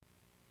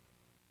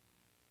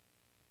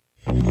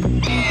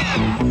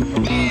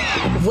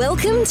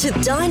Welcome to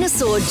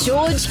Dinosaur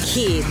George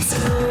Kids,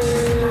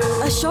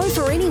 a show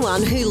for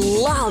anyone who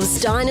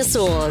loves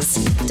dinosaurs.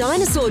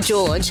 Dinosaur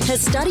George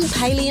has studied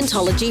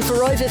paleontology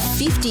for over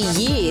 50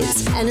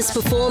 years and has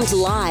performed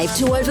live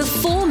to over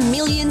 4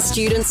 million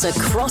students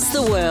across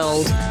the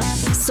world.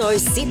 So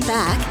sit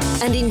back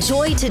and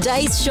enjoy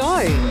today's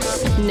show.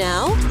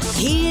 Now,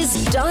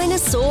 here's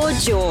Dinosaur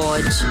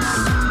George.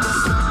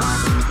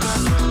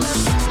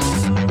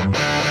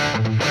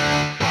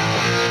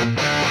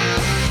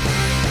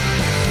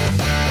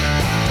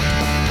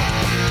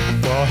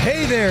 Well,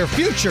 hey there,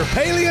 future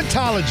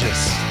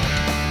paleontologists.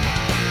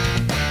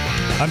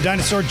 I'm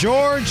Dinosaur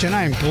George, and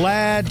I am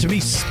glad to be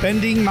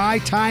spending my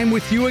time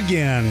with you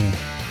again.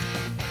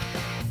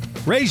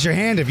 Raise your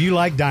hand if you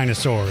like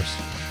dinosaurs.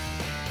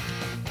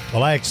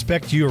 Well, I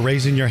expect you are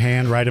raising your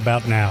hand right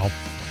about now.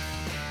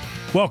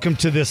 Welcome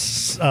to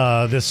this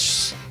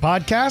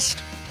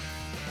podcast.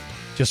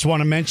 Just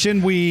want to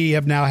mention we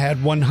have now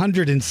had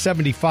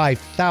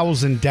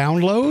 175,000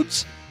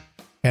 downloads.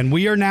 And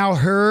we are now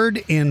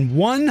heard in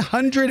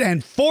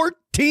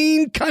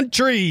 114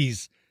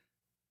 countries.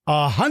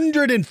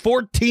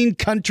 114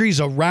 countries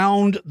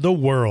around the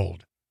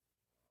world.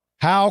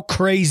 How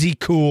crazy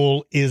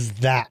cool is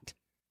that?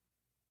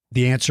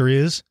 The answer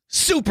is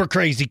super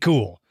crazy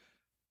cool.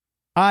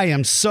 I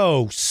am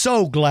so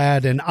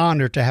glad and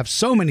honored to have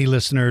so many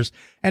listeners,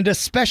 and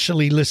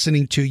especially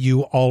listening to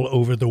you all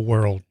over the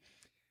world.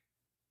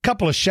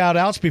 Couple of shout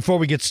outs before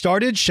we get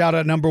started. Shout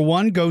out number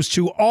one goes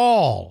to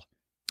all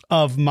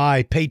of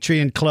my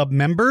Patreon Club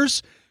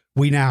members.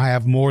 We now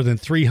have more than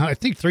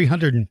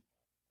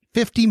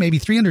 350, maybe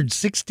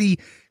 360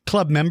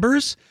 club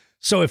members.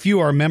 So if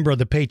you are a member of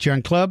the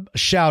Patreon Club, a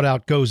shout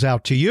out goes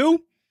out to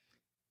you.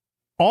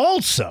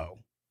 Also,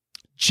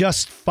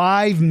 just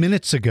 5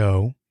 minutes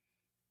ago,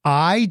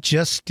 I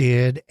just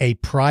did a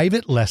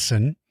private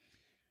lesson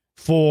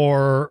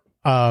for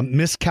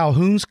Miss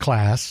Calhoun's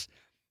class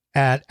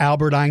at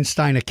Albert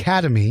Einstein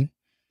Academy.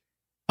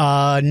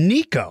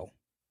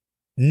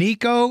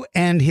 Nico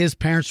and his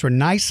parents were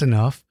nice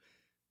enough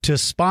to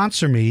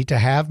sponsor me to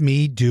have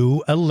me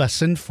do a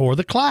lesson for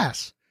the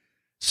class.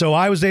 So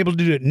I was able to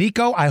do it.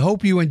 Nico, I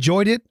hope you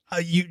enjoyed it.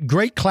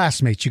 Great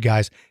classmates, you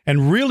guys,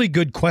 and really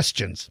good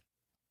questions.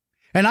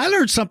 And I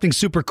learned something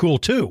super cool,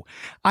 too.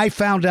 I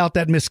found out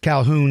that Miss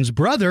Calhoun's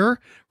brother,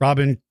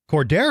 Robin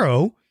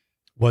Cordero,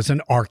 is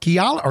an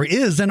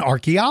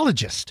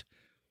archaeologist.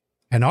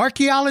 An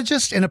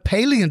archaeologist and a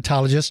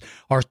paleontologist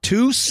are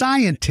two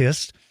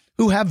scientists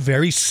who have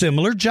very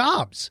similar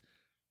jobs.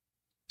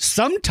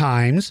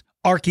 Sometimes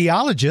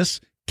archaeologists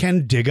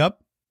can dig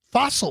up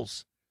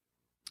fossils,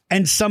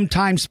 and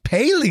sometimes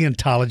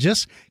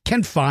paleontologists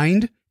can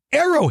find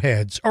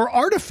arrowheads or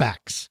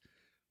artifacts.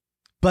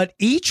 But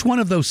each one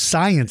of those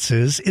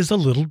sciences is a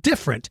little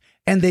different,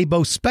 and they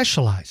both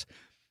specialize.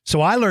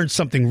 So I learned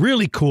something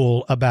really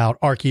cool about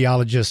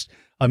archaeologist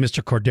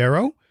Mr.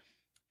 Cordero,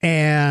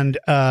 and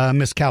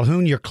Miss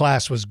Calhoun. Your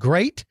class was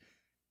great.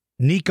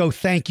 Nico,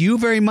 thank you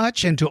very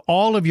much. And to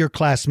all of your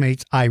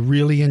classmates, I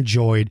really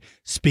enjoyed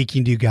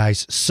speaking to you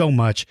guys so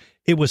much.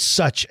 It was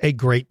such a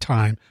great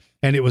time,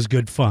 and it was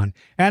good fun.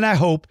 And I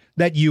hope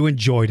that you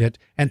enjoyed it,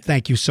 and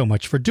thank you so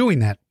much for doing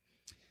that.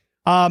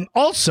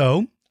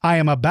 Also, I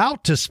am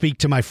about to speak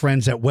to my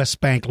friends at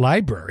West Bank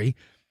Library,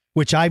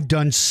 which I've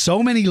done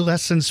so many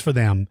lessons for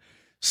them,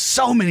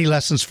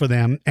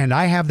 and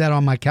I have that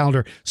on my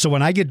calendar. So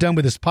when I get done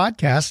with this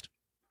podcast,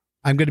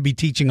 I'm going to be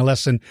teaching a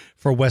lesson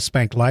for West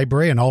Bank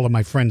Library and all of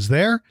my friends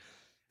there.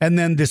 And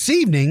then this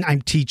evening,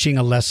 I'm teaching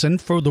a lesson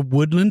for the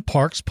Woodland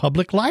Parks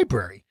Public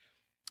Library.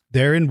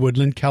 They're in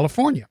Woodland,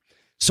 California.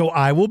 So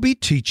I will be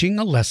teaching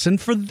a lesson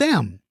for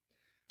them.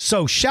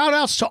 So shout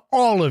outs to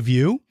all of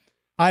you.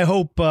 I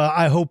hope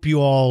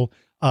you all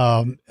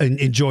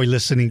enjoy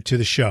listening to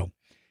the show.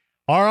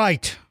 All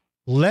right,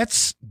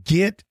 let's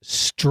get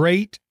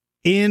straight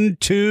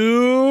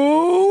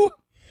into...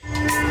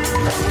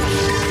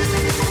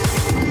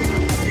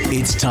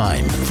 It's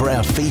time for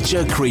our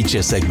Feature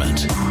Creature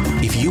segment.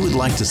 If you would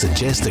like to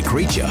suggest a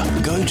creature,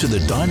 go to the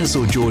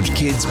Dinosaur George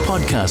Kids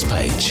podcast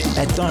page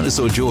at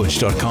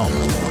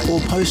dinosaurgeorge.com or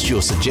post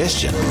your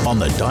suggestion on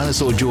the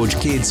Dinosaur George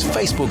Kids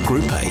Facebook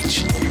group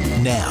page.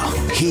 Now,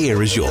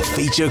 here is your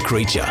Feature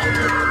Creature.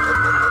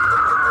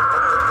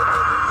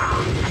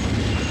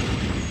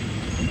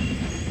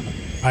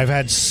 I've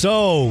had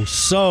so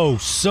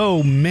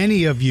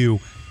many of you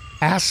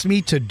ask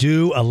me to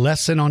do a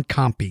lesson on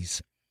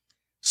compies.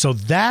 So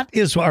that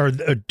is,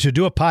 to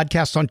do a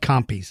podcast on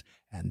compies.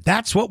 And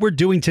that's what we're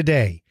doing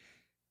today.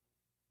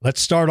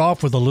 Let's start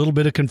off with a little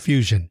bit of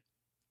confusion.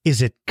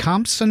 Is it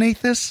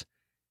Compsognathus,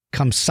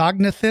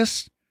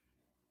 Compsognathus,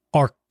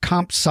 or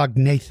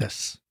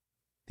Compsognathus?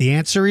 The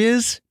answer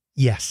is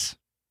yes.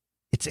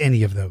 It's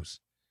any of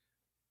those.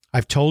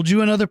 I've told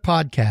you in other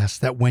podcasts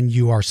that when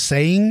you are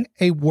saying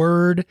a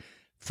word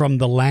from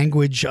the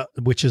language,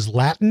 which is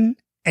Latin,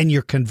 and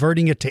you're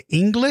converting it to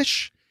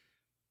English,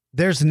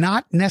 there's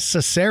not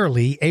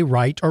necessarily a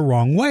right or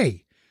wrong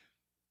way.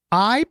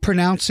 I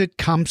pronounce it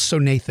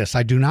Compsognathus.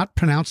 I do not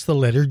pronounce the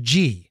letter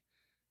G.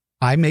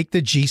 I make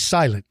the G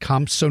silent,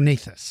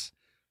 Compsognathus.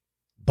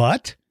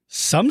 But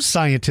some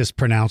scientists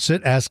pronounce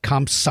it as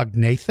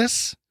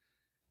Compsognathus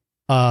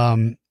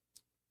and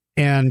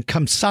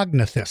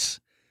Compsognathus.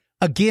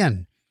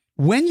 Again,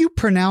 when you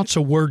pronounce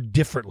a word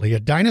differently, a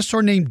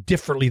dinosaur name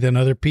differently than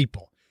other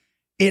people,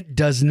 it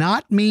does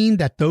not mean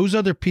that those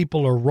other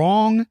people are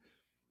wrong,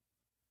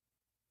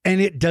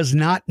 and it does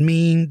not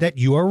mean that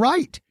you are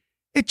right.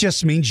 It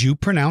just means you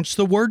pronounce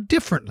the word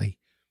differently.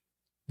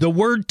 The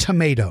word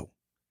tomato,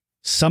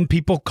 some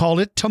people call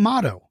it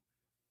tomato.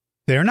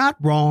 They're not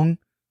wrong,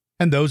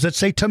 and those that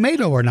say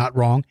tomato are not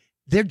wrong.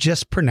 They're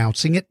just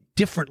pronouncing it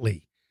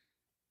differently.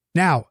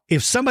 Now,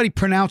 if somebody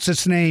pronounces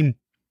its name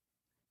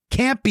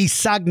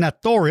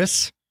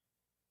Campysognathoris,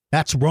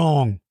 that's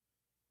wrong,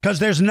 because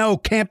there's no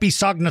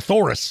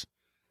Campysognathoris.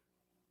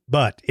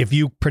 But if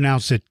you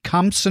pronounce it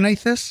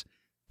Compsognathus,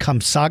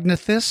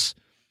 Compsognathus,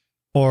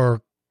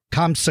 or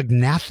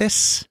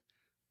Compsognathus,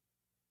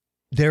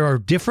 there are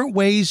different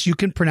ways you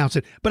can pronounce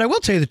it. But I will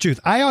tell you the truth.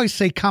 I always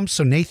say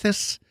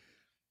Compsognathus,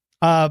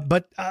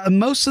 but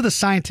most of the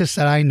scientists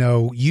that I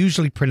know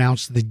usually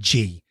pronounce the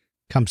G,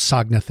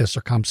 Compsognathus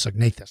or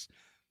Compsognathus.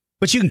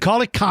 But you can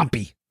call it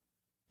Compy.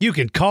 You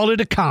can call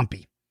it a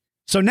Compy.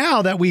 So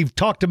now that we've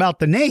talked about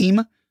the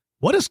name,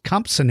 what does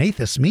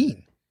Compsognathus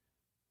mean?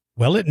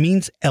 Well, it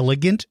means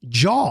elegant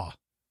jaw.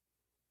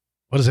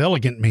 What does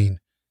elegant mean?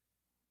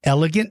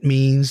 Elegant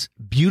means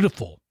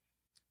beautiful,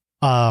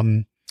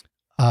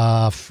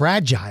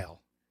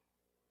 fragile.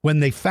 When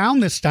they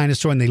found this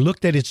dinosaur and they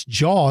looked at its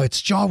jaw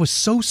was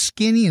so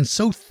skinny and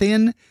so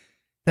thin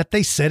that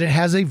they said it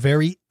has a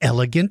very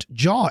elegant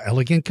jaw.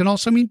 Elegant can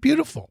also mean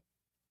beautiful.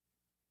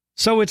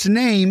 So its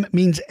name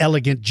means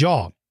elegant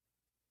jaw.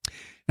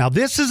 Now,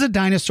 this is a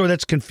dinosaur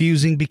that's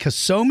confusing because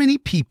so many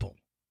people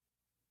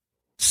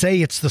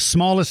say it's the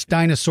smallest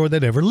dinosaur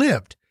that ever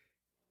lived.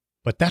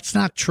 But that's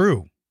not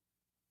true.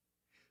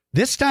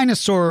 This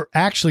dinosaur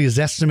actually is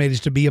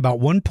estimated to be about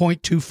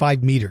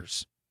 1.25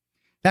 meters.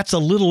 That's a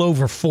little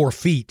over 4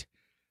 feet.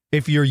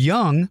 If you're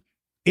young,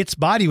 its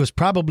body was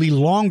probably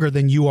longer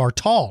than you are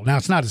tall. Now,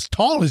 it's not as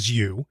tall as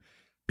you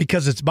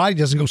because its body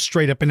doesn't go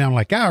straight up and down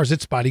like ours.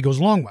 Its body goes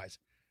longwise.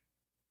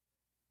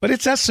 But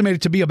it's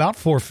estimated to be about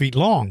 4 feet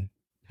long.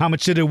 How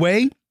much did it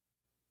weigh?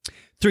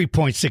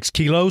 3.6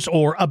 kilos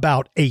or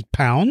about 8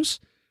 pounds.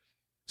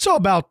 So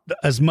about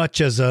as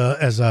much as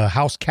a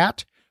house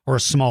cat or a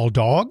small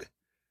dog.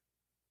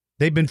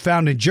 They've been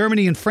found in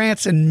Germany and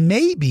France and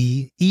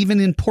maybe even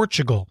in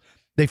Portugal.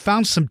 They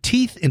found some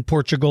teeth in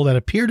Portugal that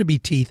appear to be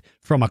teeth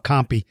from a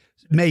Compy.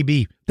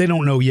 Maybe. They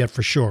don't know yet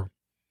for sure.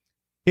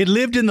 It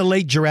lived in the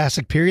late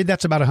Jurassic period.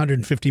 That's about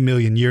 150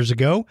 million years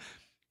ago.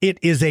 It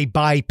is a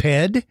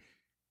biped.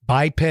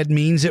 Biped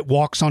means it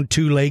walks on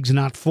 2 legs,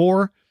 not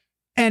 4.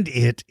 And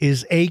it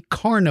is a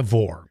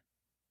carnivore.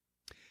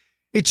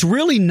 It's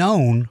really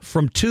known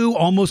from 2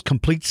 almost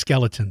complete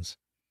skeletons.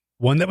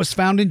 One that was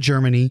found in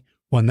Germany,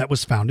 one that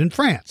was found in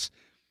France.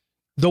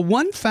 The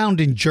one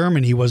found in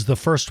Germany was the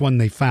first one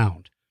they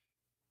found.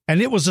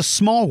 And it was a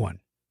small one.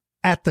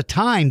 At the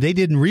time, they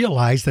didn't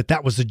realize that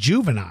that was a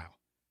juvenile.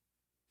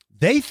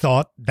 They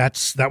thought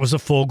that was a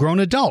full-grown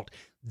adult.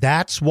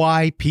 That's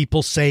why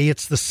people say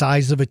it's the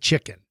size of a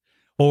chicken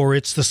or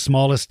it's the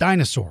smallest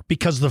dinosaur,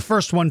 because the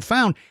first one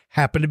found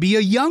happened to be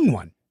a young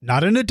one,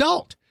 not an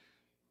adult.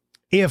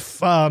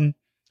 If a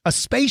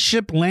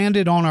spaceship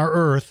landed on our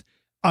Earth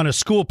on a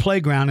school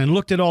playground and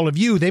looked at all of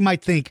you, they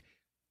might think,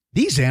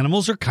 these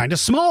animals are kind of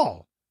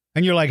small.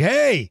 And you're like,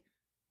 hey,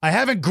 I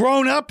haven't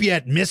grown up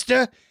yet,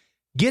 mister.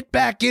 Get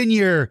back in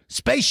your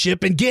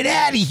spaceship and get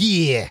out of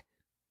here.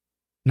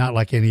 Not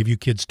like any of you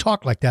kids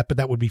talk like that, but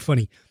that would be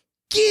funny.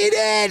 Get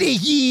out of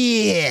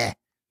here.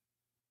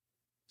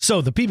 So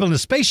the people in the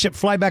spaceship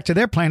fly back to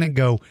their planet and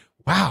go,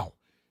 wow,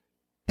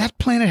 that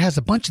planet has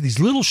a bunch of these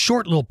little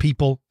short little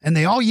people, and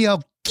they all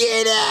yell,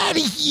 get out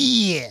of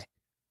here.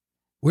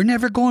 We're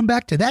never going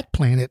back to that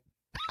planet.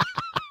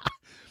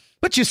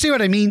 But you see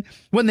what I mean?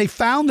 When they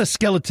found the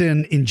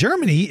skeleton in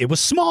Germany, it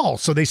was small.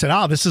 So they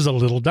said, this is a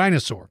little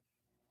dinosaur.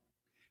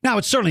 Now,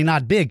 it's certainly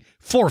not big.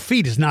 4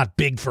 feet is not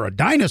big for a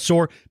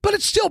dinosaur, but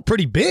it's still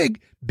pretty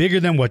big, bigger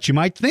than what you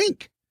might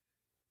think.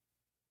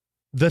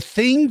 The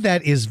thing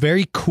that is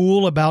very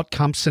cool about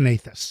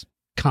Compsognathus,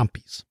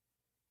 Compies,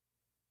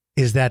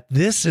 is that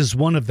this is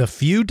one of the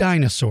few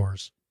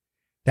dinosaurs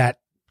that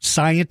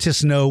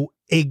scientists know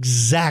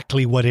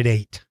exactly what it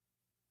ate.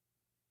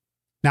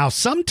 Now,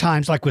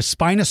 sometimes, like with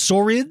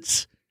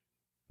Spinosaurids,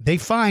 they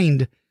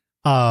find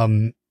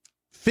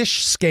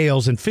fish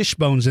scales and fish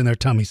bones in their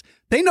tummies.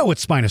 They know what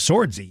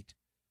Spinosaurids eat.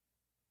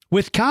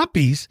 With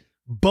Compies,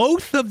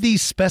 both of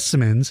these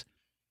specimens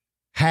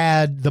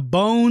had the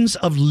bones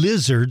of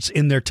lizards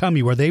in their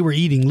tummy where they were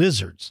eating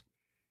lizards.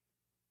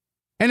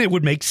 And it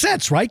would make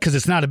sense, right? Because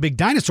it's not a big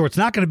dinosaur. It's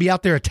not going to be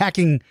out there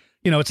attacking,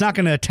 it's not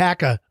going to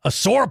attack a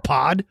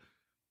sauropod.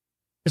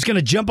 It's going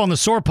to jump on the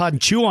sauropod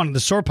and chew on it. The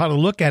sauropod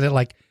will look at it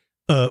like,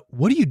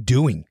 what are you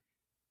doing?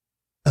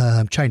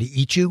 I'm trying to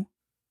eat you.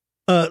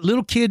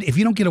 Little kid, if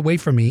you don't get away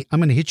from me,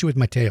 I'm going to hit you with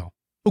my tail.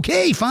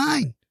 Okay,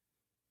 fine.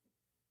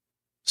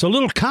 So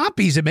little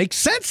compies, it makes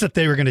sense that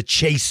they were going to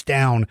chase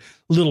down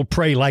little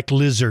prey like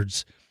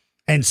lizards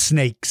and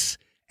snakes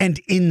and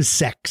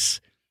insects.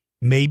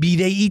 Maybe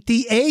they eat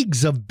the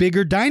eggs of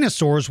bigger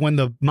dinosaurs when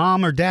the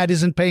mom or dad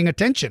isn't paying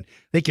attention.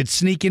 They could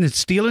sneak in and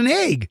steal an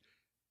egg.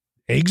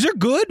 Eggs are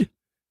good.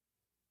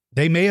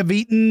 They may have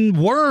eaten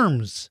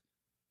worms.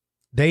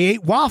 They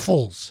ate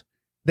waffles.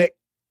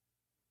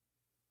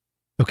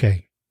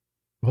 Okay.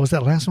 What was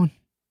that last one?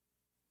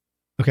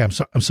 Okay,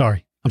 I'm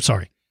sorry.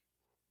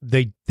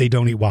 They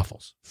don't eat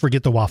waffles.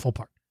 Forget the waffle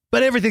part.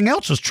 But everything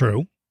else was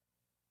true.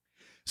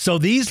 So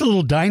these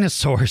little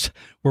dinosaurs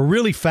were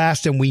really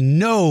fast, and we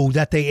know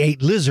that they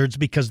ate lizards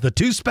because the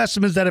two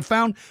specimens that I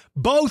found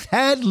both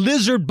had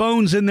lizard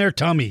bones in their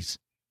tummies.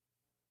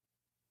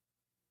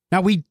 Now,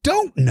 we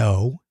don't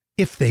know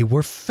if they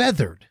were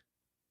feathered.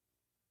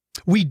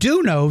 We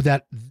do know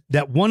that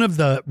one of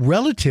the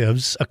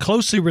relatives, a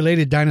closely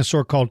related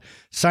dinosaur called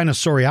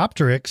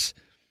Sinosauropteryx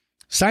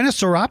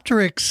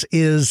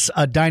is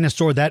a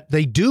dinosaur that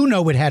they do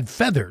know it had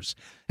feathers,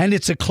 and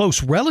it's a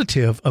close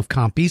relative of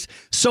compies,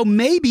 so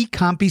maybe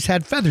compies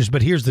had feathers,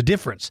 but here's the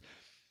difference.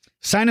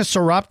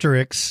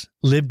 Sinosauropteryx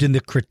lived in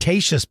the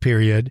Cretaceous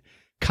period,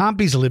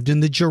 compies lived in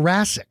the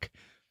Jurassic.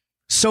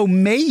 So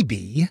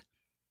maybe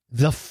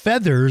the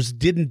feathers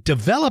didn't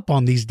develop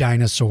on these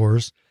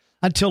dinosaurs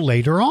until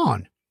later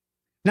on.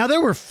 Now,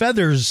 there were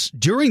feathers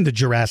during the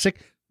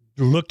Jurassic.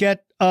 Look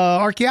at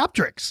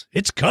Archaeopteryx.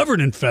 It's covered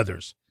in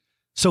feathers.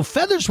 So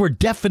feathers were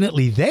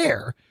definitely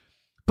there,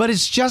 but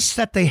it's just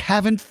that they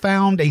haven't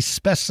found a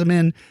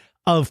specimen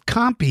of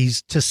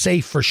compies to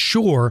say for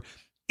sure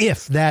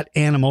if that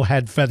animal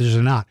had feathers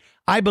or not.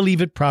 I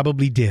believe it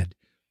probably did.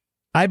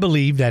 I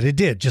believe that it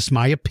did. Just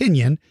my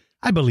opinion.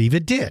 I believe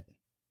it did.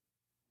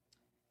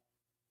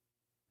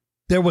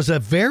 There was a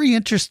very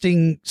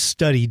interesting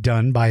study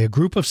done by a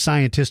group of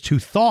scientists who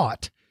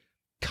thought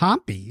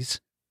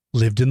compies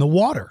lived in the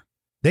water.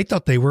 They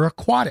thought they were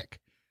aquatic.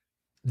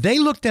 They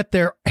looked at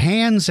their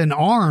hands and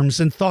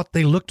arms and thought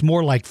they looked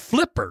more like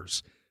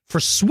flippers for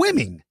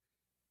swimming.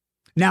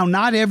 Now,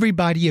 not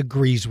everybody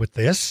agrees with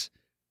this,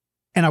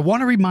 and I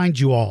want to remind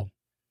you all,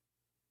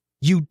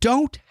 you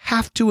don't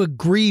have to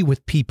agree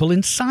with people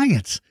in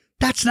science.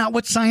 That's not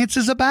what science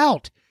is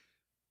about.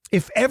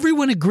 If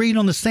everyone agreed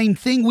on the same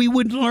thing, we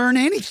wouldn't learn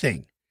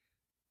anything.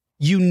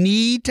 You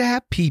need to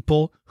have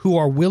people who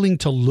are willing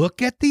to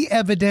look at the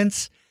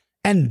evidence,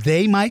 and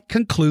they might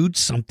conclude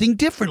something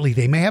differently.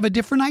 They may have a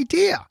different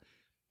idea.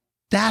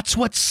 That's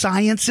what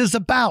science is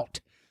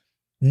about.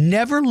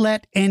 Never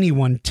let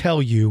anyone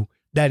tell you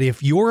that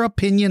if your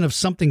opinion of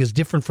something is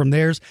different from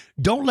theirs,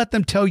 don't let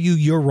them tell you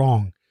you're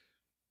wrong.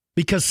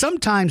 Because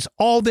sometimes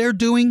all they're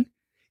doing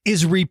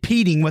is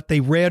repeating what they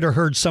read or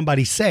heard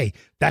somebody say.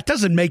 That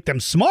doesn't make them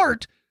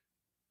smart.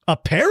 A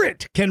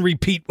parrot can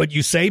repeat what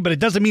you say, but it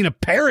doesn't mean a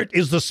parrot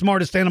is the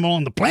smartest animal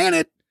on the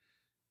planet.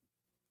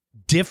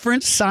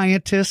 Different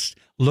scientists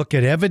look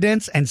at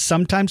evidence and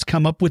sometimes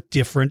come up with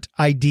different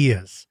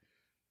ideas.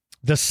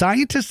 The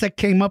scientists that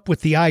came up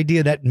with the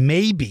idea that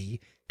maybe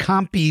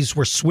compies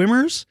were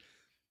swimmers,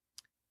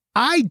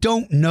 I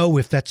don't know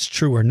if that's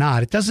true or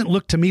not. It doesn't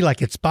look to me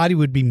like its body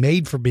would be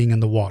made for being in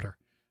the water.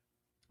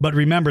 But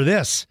remember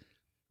this,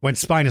 when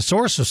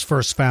Spinosaurus was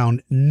first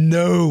found,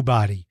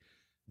 nobody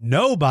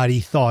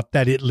thought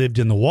that it lived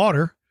in the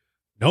water.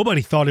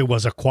 Nobody thought it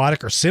was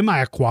aquatic or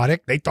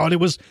semi-aquatic. They thought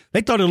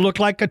it looked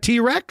like a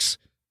T-Rex.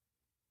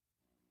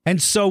 And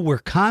so we're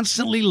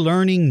constantly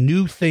learning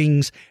new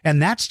things,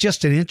 and that's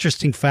just an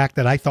interesting fact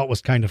that I thought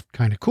was kind of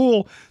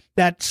cool,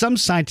 that some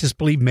scientists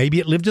believe maybe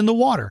it lived in the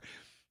water.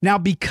 Now,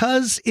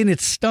 because in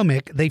its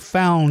stomach they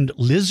found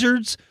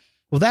lizards,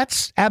 well,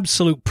 that's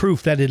absolute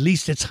proof that at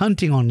least it's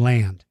hunting on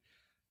land.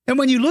 And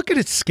when you look at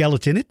its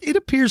skeleton, it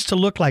appears to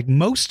look like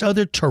most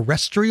other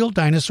terrestrial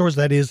dinosaurs,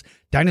 that is,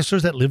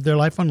 dinosaurs that live their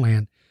life on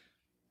land.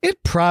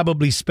 It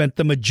probably spent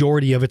the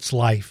majority of its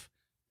life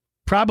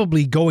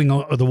probably going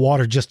over the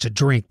water just to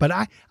drink, but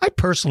I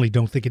personally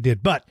don't think it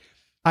did. But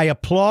I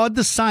applaud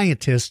the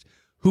scientists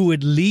who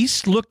at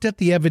least looked at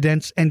the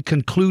evidence and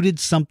concluded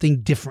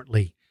something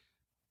differently.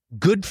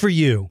 Good for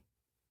you.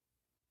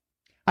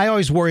 I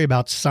always worry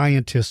about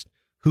scientists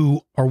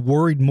who are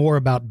worried more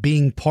about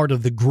being part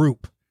of the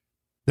group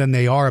than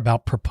they are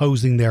about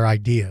proposing their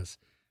ideas.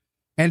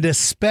 And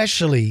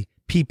especially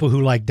people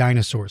who like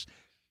dinosaurs,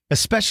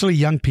 especially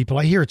young people.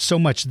 I hear it so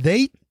much.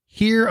 They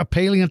hear a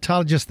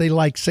paleontologist they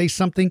like say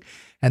something,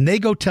 and they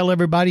go tell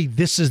everybody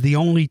this is the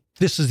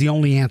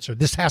only answer.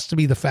 This has to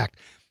be the fact.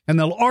 And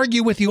they'll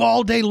argue with you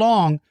all day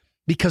long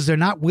because they're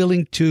not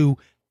willing to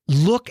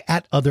look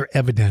at other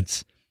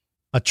evidence.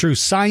 A true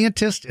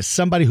scientist is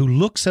somebody who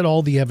looks at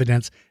all the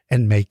evidence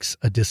and makes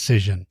a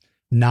decision,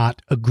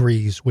 not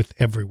agrees with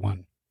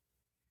everyone.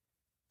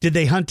 Did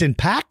they hunt in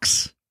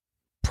packs?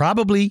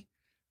 Probably.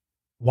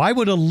 Why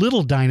would a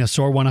little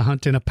dinosaur want to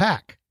hunt in a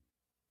pack?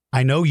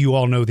 I know you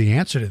all know the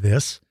answer to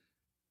this.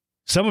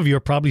 Some of you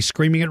are probably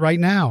screaming it right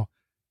now.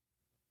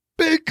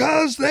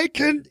 Because they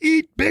can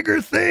eat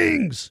bigger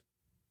things.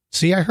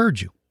 See, I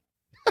heard you.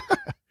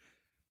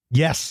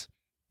 Yes,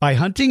 by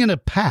hunting in a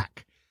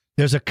pack,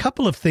 There's a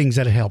couple of things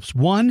that it helps.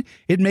 One,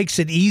 it makes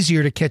it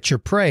easier to catch your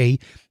prey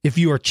if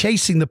you are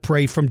chasing the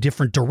prey from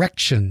different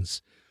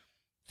directions.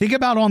 Think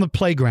about on the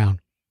playground.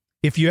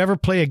 If you ever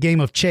play a game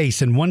of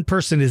chase and one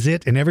person is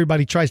it and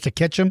everybody tries to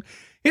catch them,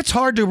 it's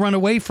hard to run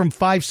away from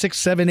 5, 6,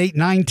 7, 8,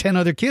 9, 10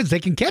 other kids. They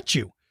can catch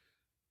you.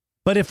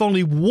 But if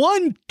only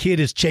one kid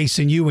is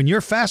chasing you and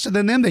you're faster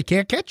than them, they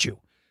can't catch you.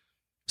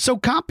 So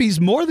compies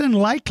more than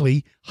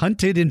likely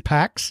hunted in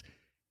packs.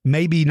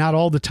 Maybe not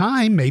all the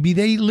time. Maybe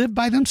they live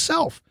by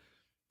themselves.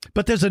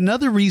 But there's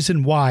another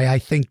reason why I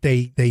think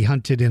they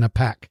hunted in a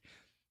pack.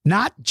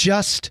 Not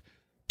just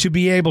to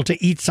be able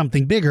to eat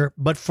something bigger,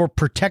 but for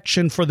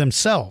protection for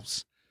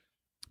themselves.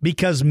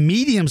 Because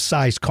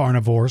medium-sized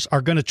carnivores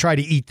are going to try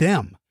to eat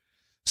them.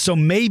 So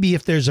maybe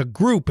if there's a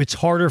group, it's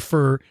harder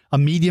for a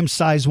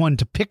medium-sized one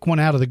to pick one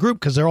out of the group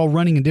because they're all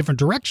running in different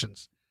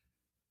directions.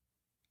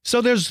 So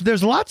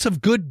there's lots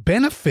of good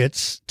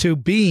benefits to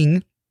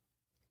being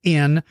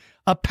in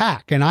a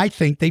pack, and I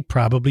think they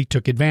probably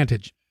took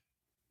advantage.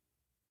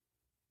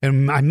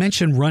 And I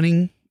mentioned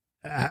running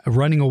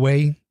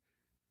away.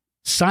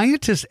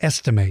 Scientists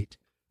estimate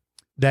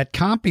that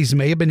compies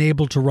may have been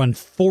able to run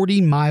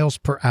 40 miles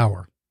per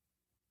hour.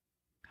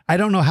 I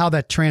don't know how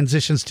that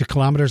transitions to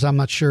kilometers. I'm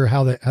not sure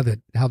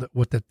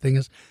what that thing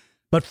is.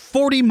 But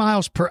 40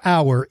 miles per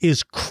hour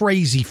is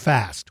crazy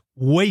fast,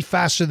 way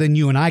faster than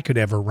you and I could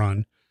ever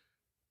run.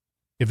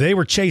 If they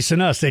were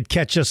chasing us, they'd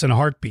catch us in a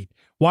heartbeat.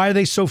 Why are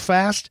they so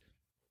fast?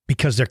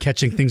 Because they're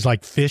catching things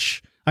like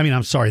fish.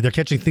 They're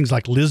catching things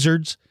like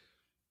lizards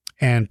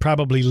and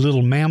probably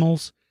little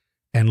mammals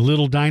and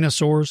little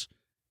dinosaurs.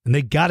 And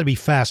they got to be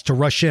fast to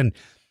rush in.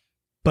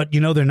 But,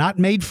 they're not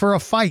made for a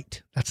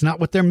fight. That's not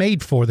what they're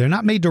made for. They're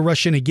not made to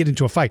rush in and get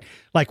into a fight.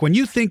 Like when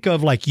you think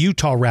of like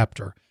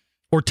Utahraptor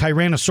or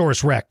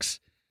Tyrannosaurus Rex,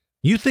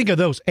 you think of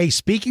those. Hey,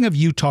 speaking of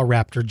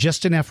Utahraptor,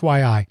 just an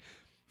FYI,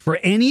 for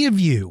any of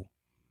you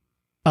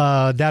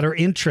that are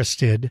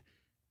interested,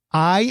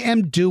 I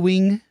am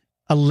doing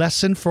a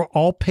lesson for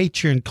all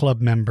Patreon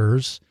Club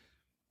members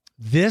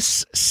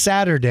this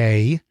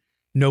Saturday,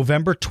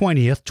 November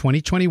 20th,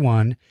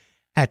 2021,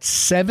 at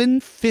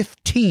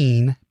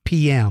 7:15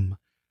 p.m.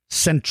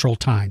 Central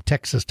Time,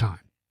 Texas time.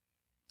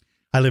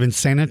 I live in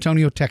San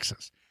Antonio,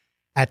 Texas.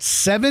 At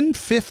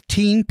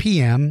 7:15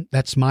 p.m.,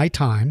 that's my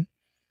time,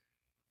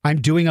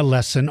 I'm doing a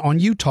lesson on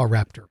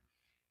Utahraptor.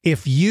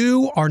 If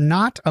you are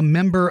not a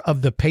member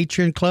of the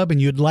Patreon Club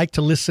and you'd like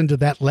to listen to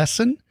that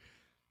lesson,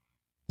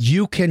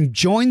 you can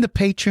join the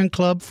Patreon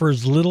Club for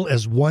as little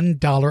as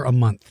 $1 a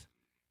month.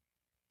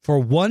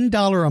 For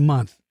 $1 a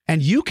month.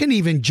 And you can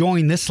even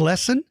join this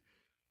lesson,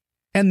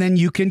 and then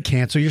you can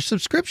cancel your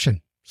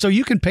subscription. So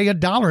you can pay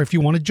 $1 if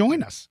you want to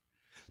join us.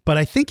 But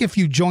I think if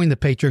you join the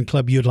Patreon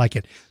Club, you'd like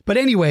it. But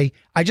anyway,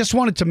 I just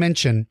wanted to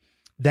mention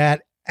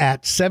that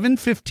at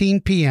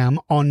 7:15 p.m.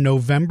 on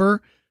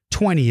November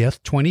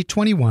 20th,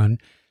 2021,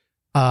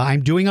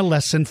 I'm doing a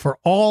lesson for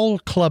all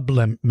club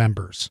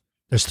members.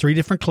 There's 3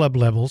 different club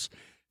levels.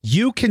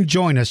 You can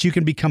join us. You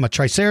can become a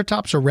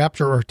Triceratops or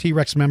Raptor or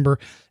T-Rex member,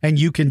 and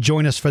you can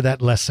join us for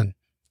that lesson.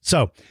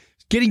 So,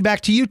 getting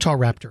back to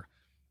Utahraptor.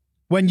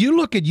 When you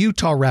look at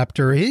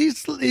Utahraptor,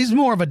 he's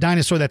more of a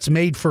dinosaur that's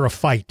made for a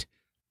fight.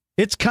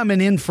 It's coming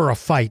in for a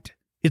fight.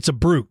 It's a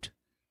brute.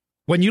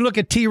 When you look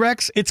at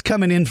T-Rex, it's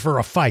coming in for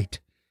a fight.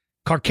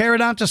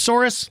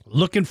 Carcharodontosaurus,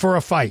 looking for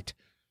a fight.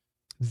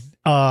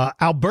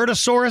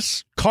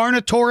 Albertosaurus,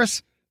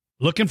 Carnotaurus,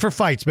 looking for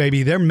fights,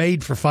 baby. They're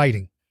made for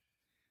fighting.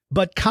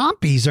 But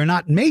compies are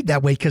not made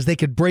that way because they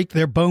could break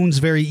their bones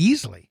very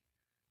easily.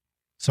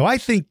 So I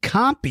think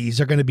compies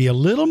are going to be a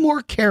little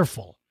more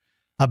careful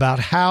about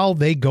how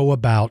they go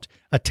about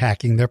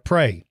attacking their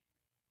prey.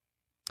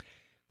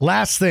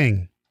 Last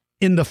thing,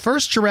 in the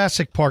first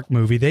Jurassic Park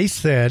movie, they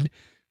said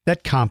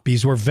that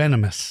compies were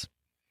venomous.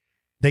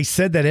 They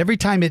said that every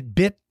time it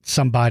bit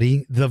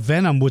somebody, the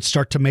venom would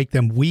start to make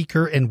them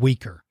weaker and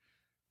weaker.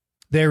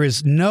 There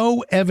is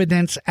no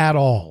evidence at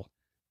all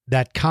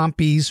that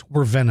compies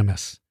were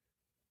venomous.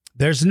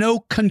 There's no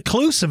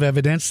conclusive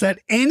evidence that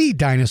any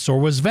dinosaur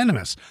was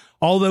venomous,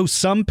 although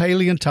some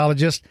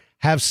paleontologists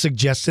have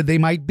suggested they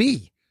might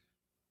be.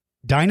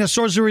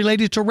 Dinosaurs are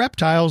related to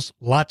reptiles.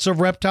 Lots of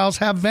reptiles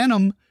have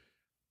venom.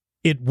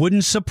 It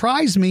wouldn't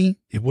surprise me.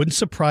 It wouldn't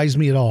surprise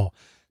me at all.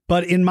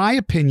 But in my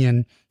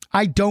opinion,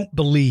 I don't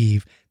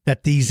believe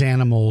that these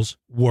animals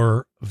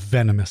were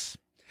venomous.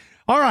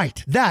 All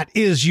right, that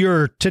is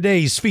your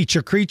today's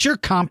feature creature,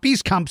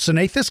 compies,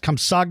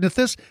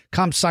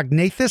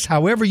 Compsognathus,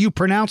 however you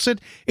pronounce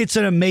it. It's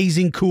an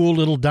amazing, cool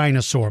little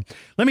dinosaur.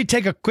 Let me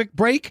take a quick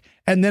break,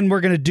 and then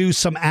we're going to do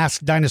some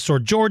Ask Dinosaur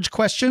George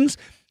questions.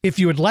 If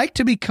you would like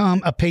to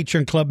become a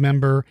Patreon Club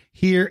member,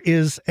 here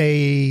is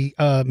a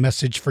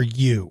message for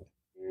you.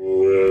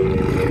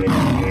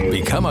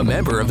 Become a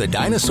member of the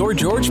Dinosaur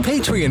George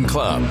Patreon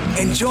Club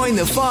and join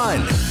the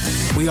fun.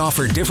 We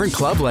offer different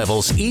club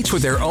levels, each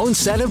with their own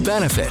set of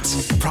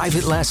benefits.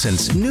 Private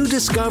lessons, new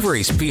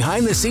discoveries,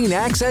 behind-the-scene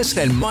access,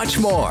 and much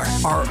more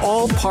are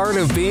all part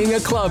of being a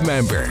club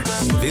member.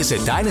 Visit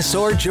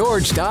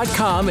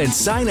dinosaurgeorge.com and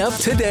sign up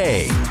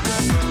today.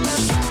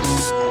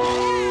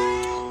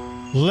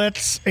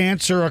 Let's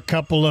answer a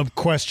couple of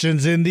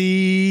questions in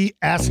the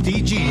Ask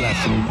DG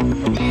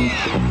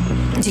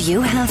lesson. Do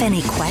you have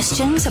any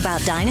questions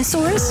about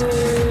dinosaurs?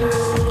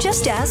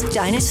 Just ask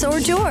Dinosaur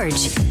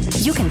George.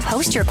 You can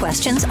post your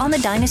questions on the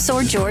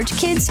Dinosaur George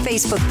Kids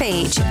Facebook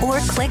page or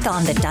click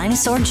on the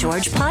Dinosaur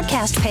George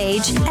podcast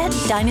page at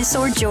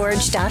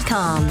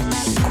dinosaurgeorge.com.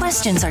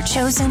 Questions are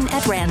chosen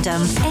at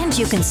random, and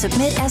you can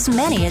submit as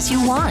many as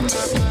you want.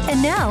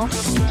 And now,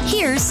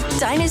 here's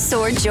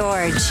Dinosaur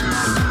George.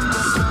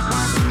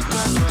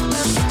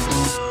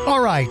 All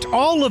right.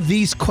 All of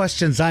these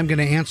questions I'm going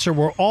to answer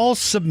were all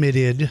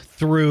submitted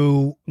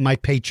through my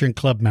Patreon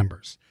Club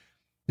members.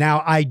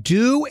 Now, I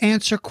do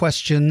answer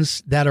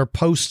questions that are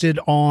posted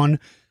on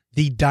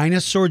the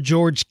Dinosaur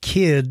George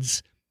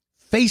Kids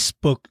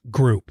Facebook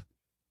group,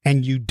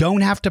 and you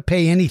don't have to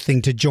pay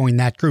anything to join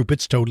that group.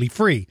 It's totally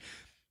free.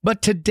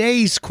 But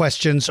today's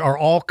questions are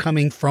all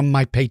coming from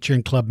my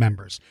Patreon Club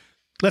members.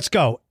 Let's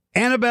go.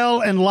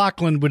 Annabelle and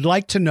Lachlan would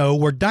like to know,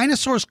 were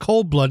dinosaurs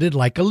cold-blooded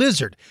like a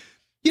lizard?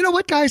 You know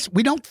what, guys?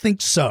 We don't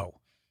think so.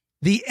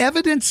 The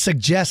evidence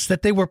suggests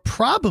that they were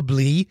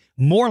probably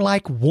more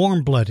like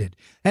warm-blooded,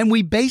 and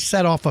we base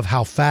that off of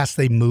how fast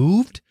they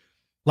moved.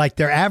 Like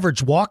their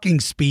average walking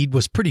speed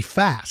was pretty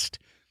fast.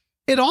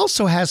 It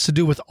also has to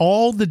do with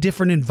all the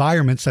different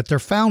environments that they're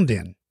found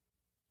in.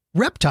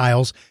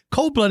 Reptiles,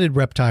 cold-blooded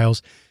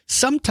reptiles,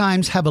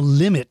 sometimes have a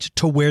limit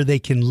to where they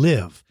can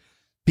live,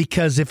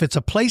 because if it's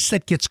a place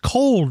that gets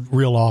cold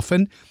real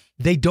often,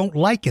 they don't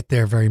like it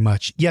there very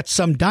much. Yet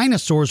some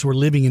dinosaurs were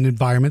living in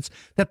environments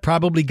that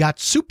probably got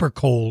super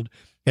cold,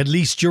 at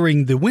least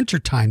during the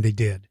wintertime they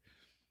did.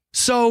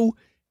 So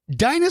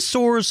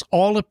dinosaurs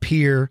all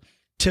appear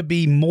to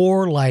be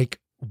more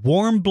like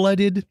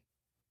warm-blooded,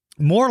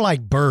 more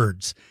like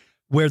birds,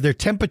 where their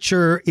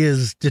temperature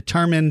is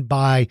determined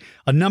by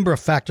a number of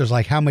factors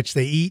like how much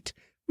they eat,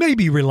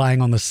 maybe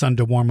relying on the sun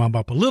to warm them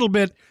up a little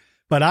bit.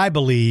 But I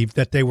believe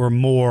that they were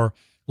more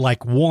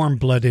like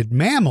warm-blooded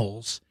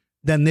mammals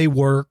than they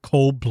were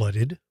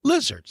cold-blooded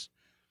lizards.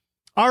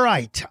 All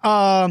right.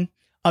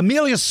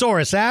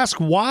 Ameliasaurus asks,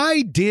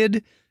 why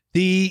did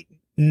the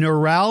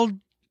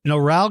Neuralgus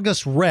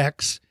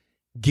rex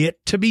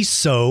get to be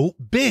so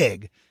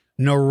big?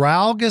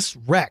 Neuralgus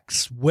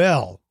rex.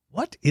 Well,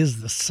 what is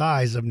the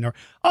size of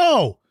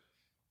Oh,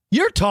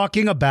 you're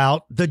talking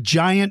about the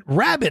giant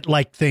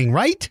rabbit-like thing,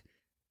 right?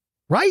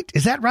 Right?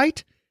 Is that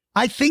right?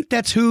 I think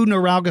that's who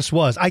Neuralgus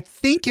was. I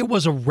think it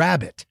was a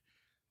rabbit.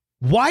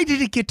 Why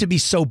did it get to be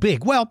so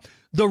big? Well,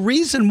 the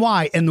reason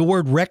why, and the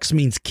word rex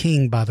means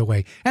king, by the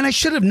way, and I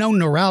should have known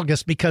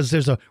Neuralgus because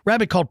there's a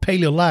rabbit called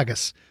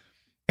Paleolagus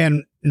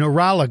and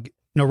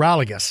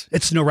Neuralagus.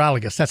 It's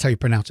Neuralagus. That's how you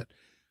pronounce it.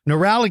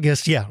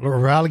 Neuralagus, yeah,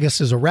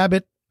 Neuralagus is a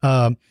rabbit.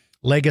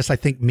 Lagus, I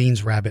think,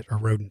 means rabbit or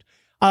rodent.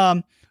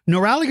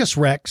 Neuralagus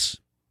rex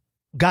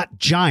got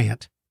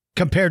giant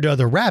compared to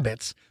other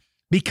rabbits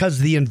because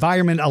the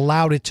environment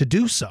allowed it to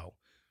do so.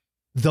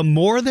 The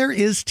more there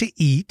is to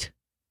eat,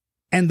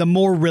 and the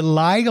more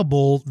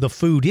reliable the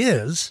food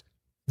is,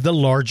 the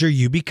larger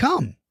you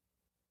become.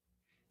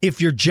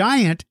 If you're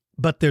giant,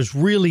 but there's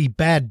really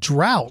bad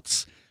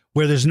droughts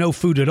where there's no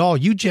food at all,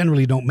 you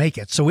generally don't make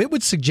it. So it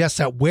would suggest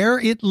that where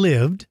it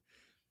lived,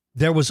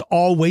 there was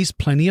always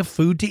plenty of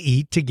food to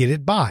eat to get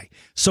it by.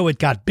 So it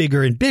got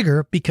bigger and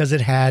bigger because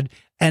it had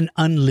an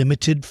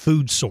unlimited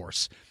food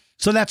source.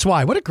 So that's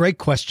why. What a great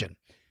question.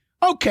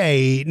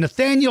 Okay,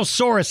 Nathaniel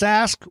Saurus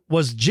asked,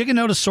 was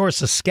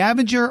Giganotosaurus a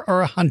scavenger or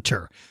a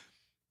hunter?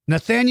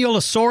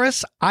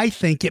 Nathaniel-osaurus, I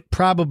think it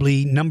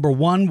probably, number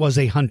one, was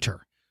a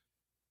hunter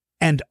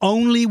and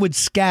only would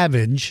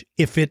scavenge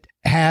if it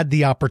had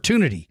the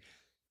opportunity.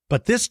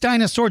 But this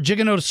dinosaur,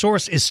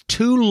 Giganotosaurus, is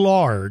too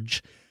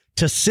large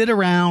to sit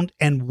around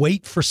and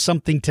wait for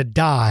something to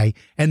die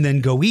and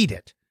then go eat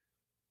it.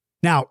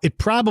 Now, it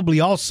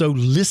probably also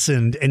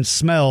listened and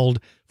smelled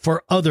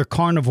for other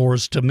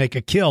carnivores to make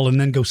a kill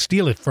and then go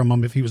steal it from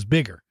them if he was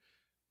bigger.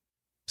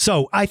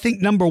 So I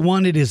think, number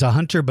one, it is a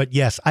hunter, but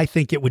yes, I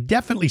think it would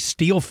definitely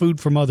steal food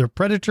from other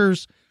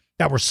predators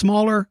that were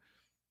smaller,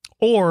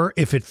 or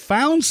if it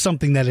found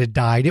something that had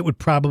died, it would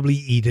probably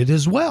eat it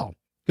as well.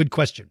 Good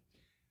question.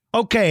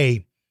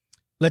 Okay,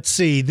 let's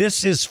see.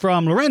 This is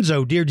from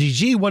Lorenzo. Dear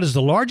DG, what is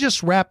the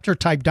largest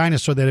raptor-type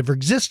dinosaur that ever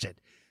existed?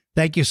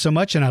 Thank you so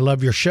much, and I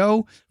love your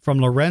show. From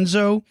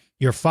Lorenzo,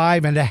 your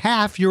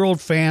 5.5-year-old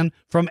fan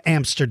from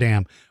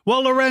Amsterdam.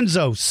 Well,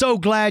 Lorenzo, so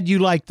glad you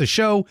like the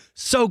show.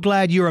 So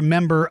glad you're a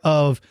member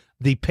of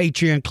the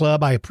Patreon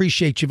Club. I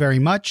appreciate you very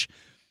much.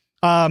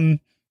 And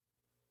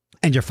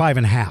you're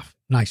 5.5.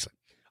 Nicely.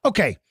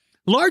 Okay,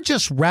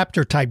 largest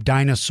raptor-type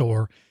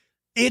dinosaur.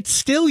 It's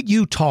still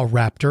Utah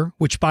raptor,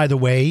 which, by the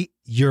way,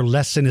 your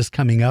lesson is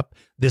coming up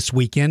this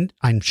weekend.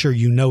 I'm sure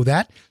you know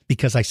that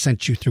because I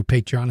sent you through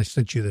Patreon. I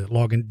sent you the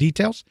login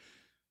details.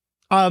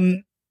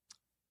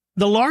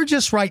 The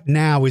largest right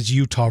now is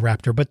Utah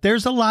raptor, but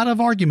there's a lot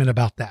of argument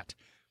about that.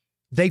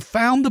 They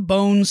found the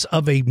bones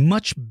of a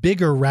much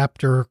bigger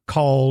raptor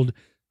called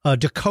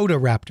Dakota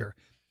raptor,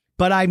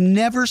 but I've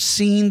never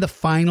seen the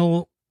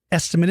final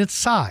estimated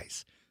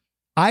size.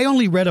 I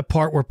only read a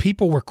part where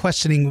people were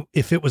questioning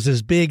if it was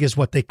as big as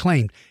what they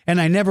claimed,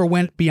 and I never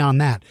went beyond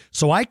that.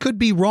 So I could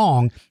be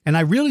wrong, and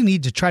I really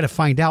need to try to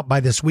find out by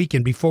this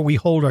weekend before we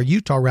hold our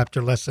Utah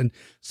Raptor lesson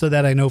so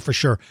that I know for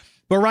sure.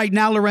 But right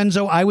now,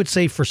 Lorenzo, I would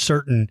say for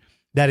certain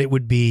that it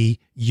would be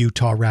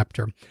Utah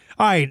Raptor.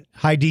 All right.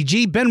 Hi,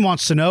 DG. Ben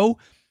wants to know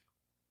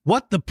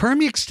what the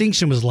Permian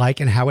extinction was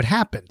like and how it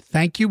happened.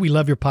 Thank you. We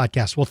love your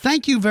podcast. Well,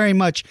 thank you very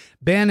much,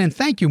 Ben, and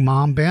thank you,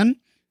 Mom Ben.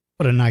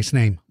 What a nice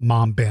name,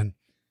 Mom Ben.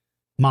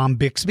 Mom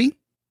Bixby.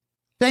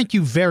 Thank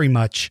you very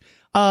much.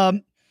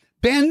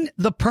 Ben,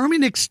 the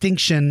Permian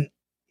extinction,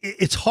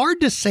 it's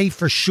hard to say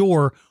for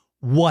sure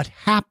what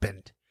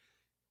happened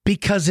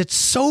because it's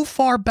so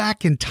far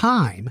back in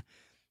time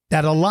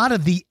that a lot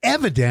of the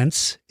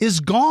evidence is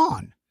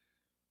gone.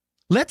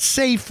 Let's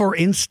say, for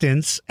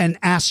instance, an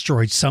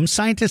asteroid. Some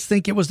scientists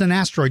think it was an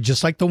asteroid,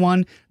 just like the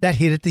one that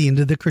hit at the end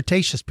of the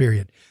Cretaceous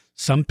period.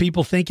 Some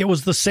people think it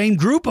was the same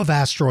group of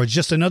asteroids,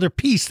 just another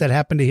piece that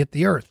happened to hit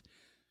the Earth.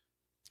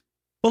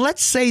 Well,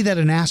 let's say that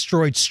an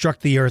asteroid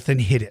struck the Earth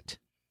and hit it.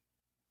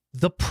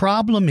 The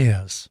problem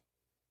is,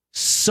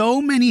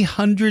 so many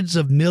hundreds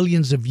of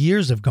millions of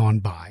years have gone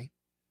by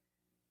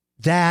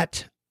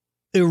that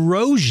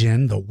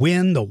erosion, the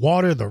wind, the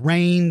water, the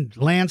rain,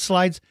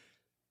 landslides,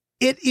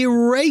 it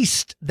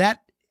erased that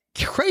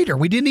crater.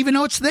 We didn't even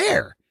know it's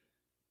there.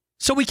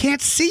 So we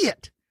can't see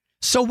it.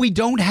 So we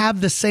don't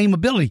have the same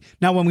ability.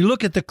 Now, when we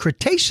look at the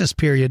Cretaceous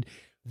period,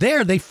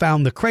 there they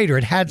found the crater.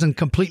 It hasn't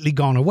completely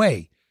gone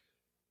away.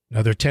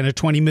 Another 10 or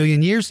 20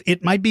 million years,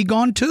 it might be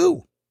gone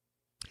too.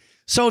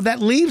 So that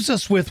leaves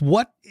us with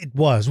what it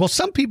was. Well,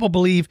 some people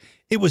believe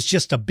it was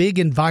just a big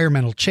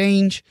environmental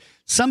change.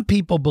 Some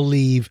people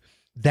believe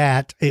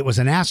that it was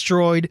an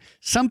asteroid.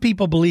 Some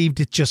people believed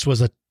it just was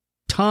a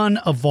ton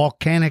of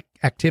volcanic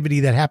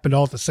activity that happened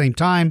all at the same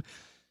time.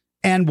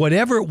 And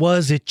whatever it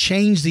was, it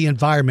changed the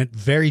environment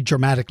very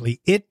dramatically.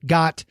 It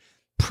got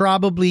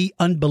probably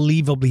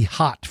unbelievably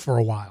hot for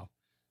a while.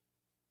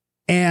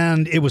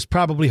 And it was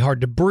probably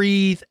hard to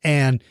breathe,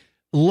 and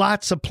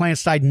lots of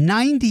plants died.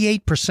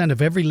 98%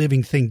 of every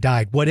living thing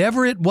died.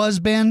 Whatever it was,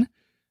 Ben,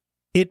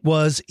 it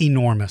was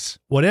enormous.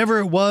 Whatever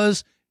it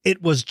was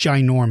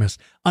ginormous.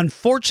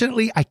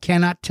 Unfortunately, I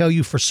cannot tell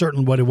you for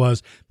certain what it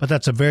was, but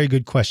that's a very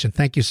good question.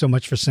 Thank you so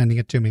much for sending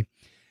it to me.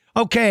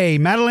 Okay,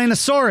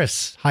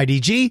 Madalenosaurus. Hi,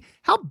 DG.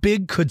 How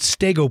big could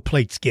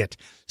stegoplates get?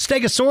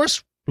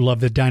 Stegosaurus, love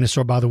the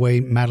dinosaur, by the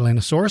way,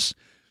 Madalenosaurus.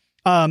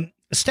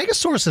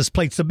 Stegosaurus's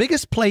plates, the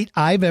biggest plate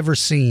I've ever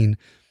seen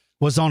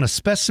was on a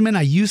specimen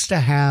I used to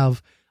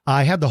have.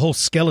 I had the whole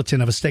skeleton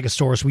of a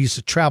Stegosaurus. We used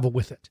to travel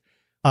with it.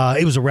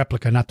 It was a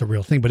replica, not the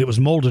real thing, but it was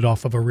molded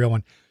off of a real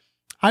one.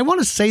 I want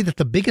to say that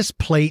the biggest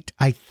plate,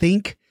 I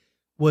think,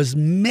 was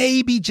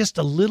maybe just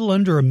a little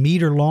under a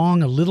meter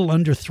long, a little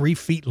under 3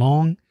 feet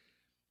long,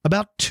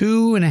 about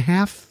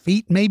 2.5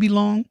 feet maybe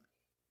long.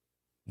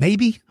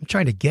 Maybe, I'm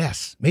trying to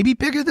guess, maybe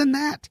bigger than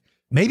that.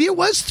 Maybe it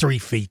was 3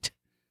 feet.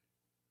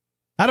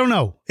 I don't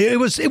know. It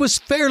was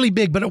fairly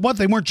big, but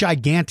they weren't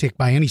gigantic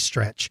by any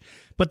stretch.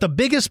 But the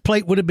biggest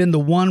plate would have been the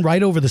one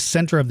right over the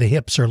center of the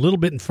hips, or a little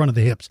bit in front of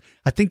the hips.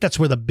 I think that's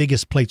where the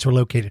biggest plates were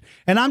located.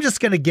 And I'm just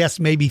going to guess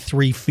maybe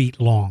 3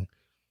 feet long.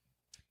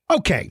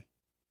 Okay.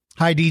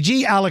 Hi,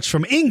 DG. Alex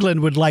from England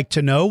would like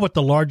to know what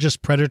the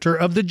largest predator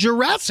of the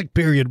Jurassic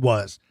period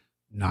was.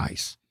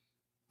 Nice.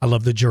 I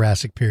love the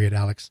Jurassic period,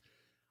 Alex.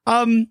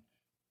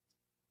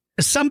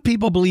 Some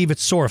people believe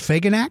it's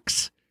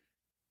Saurophaganax,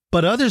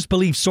 but others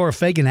believe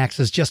Saurophaganax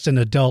is just an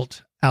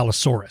adult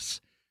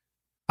Allosaurus.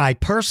 I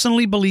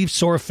personally believe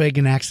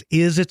Saurophaganax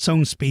is its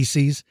own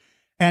species,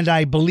 and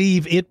I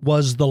believe it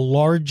was the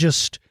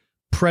largest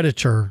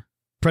predatory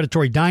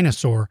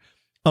dinosaur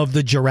of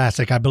the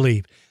Jurassic, I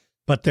believe.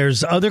 But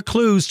there's other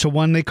clues to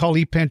one they call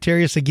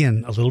Epanterius.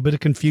 Again, a little bit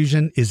of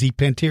confusion. Is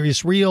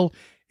Epanterius real?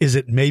 Is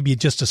it maybe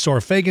just a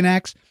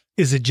Saurophaganax?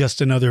 Is it just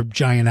another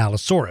giant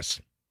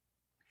Allosaurus?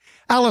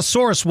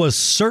 Allosaurus was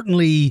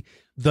certainly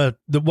the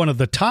one of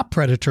the top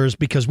predators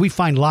because we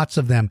find lots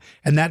of them,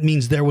 and that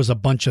means there was a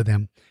bunch of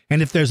them.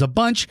 And if there's a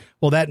bunch,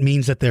 well, that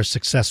means that they're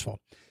successful.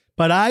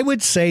 But I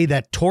would say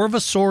that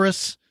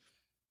Torvosaurus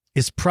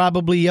is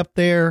probably up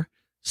there.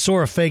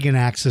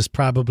 Saurophaganax is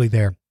probably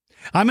there.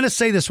 I'm going to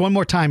say this one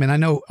more time, and I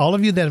know all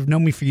of you that have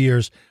known me for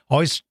years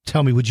always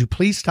tell me, would you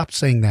please stop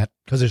saying that?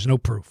 Because there's no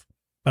proof.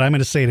 But I'm going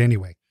to say it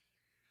anyway.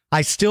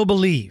 I still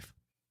believe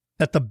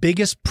that the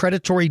biggest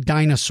predatory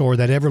dinosaur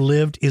that ever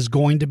lived is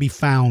going to be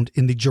found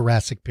in the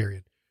Jurassic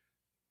period.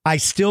 I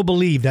still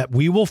believe that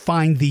we will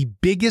find the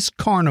biggest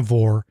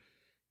carnivore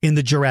in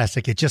the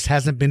Jurassic. It just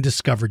hasn't been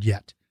discovered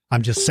yet.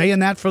 I'm just saying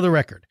that for the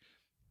record.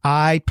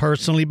 I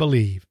personally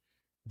believe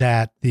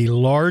that the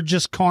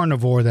largest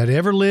carnivore that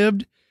ever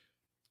lived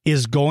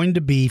is going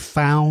to be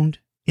found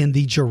in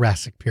the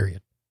Jurassic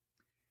period.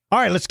 All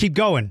right, let's keep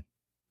going.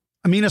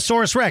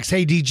 Aminosaurus Rex.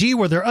 Hey, DG,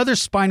 were there other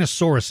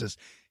Spinosauruses?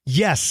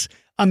 Yes,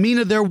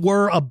 Amina, there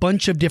were a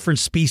bunch of different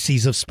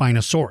species of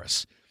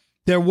Spinosaurus.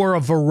 There were a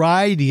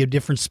variety of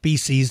different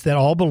species that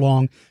all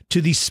belong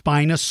to the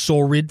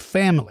Spinosaurid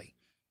family.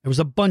 There was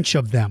a bunch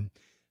of them.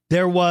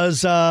 There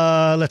was,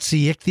 let's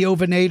see,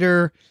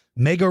 Ichthyovenator,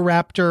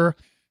 Megaraptor,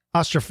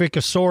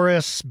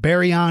 Ostrophicosaurus,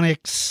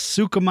 Baryonyx,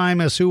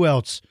 Suchomimus. Who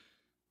else?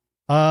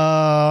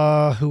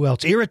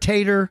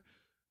 Irritator,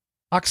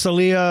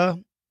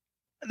 Oxalia.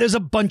 There's a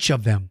bunch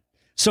of them.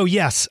 So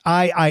yes,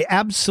 I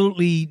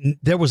absolutely,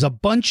 there was a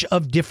bunch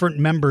of different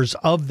members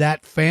of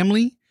that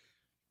family,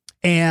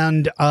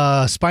 and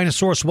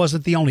Spinosaurus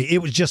wasn't the only.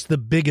 It was just the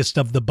biggest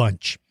of the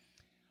bunch.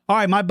 All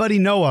right, my buddy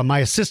Noah, my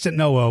assistant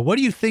Noah, what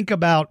do you think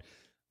about,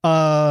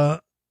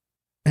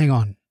 hang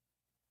on.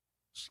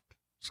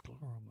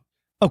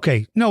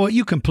 Okay, Noah,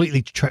 you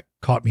completely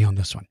caught me on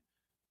this one.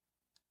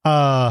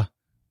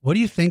 What do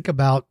you think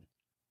about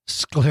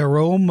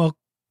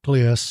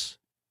Scleromocleus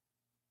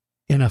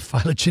in a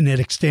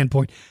phylogenetic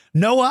standpoint?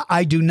 Noah,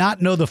 I do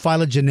not know the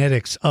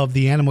phylogenetics of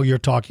the animal you're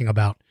talking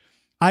about.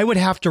 I would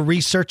have to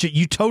research it.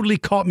 You totally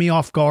caught me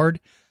off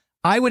guard.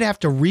 I would have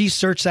to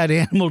research that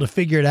animal to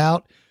figure it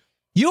out.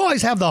 You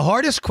always have the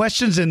hardest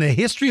questions in the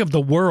history of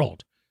the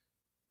world.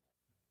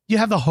 You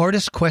have the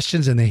hardest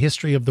questions in the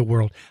history of the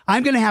world.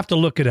 I'm going to have to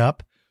look it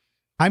up.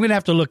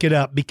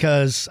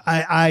 Because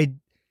I'm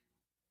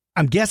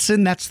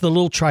guessing that's the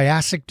little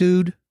Triassic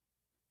dude.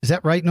 Is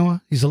that right,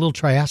 Noah? He's a little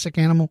Triassic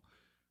animal.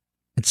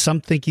 And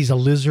some think he's a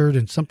lizard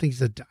and some think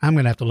I'm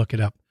going to have to look it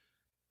up.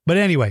 But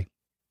anyway,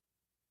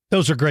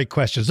 those are great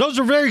questions. Those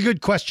are very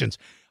good questions.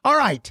 All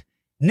right.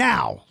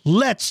 Now,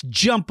 let's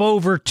jump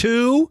over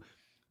to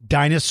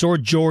Dinosaur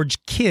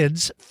George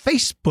Kids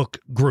Facebook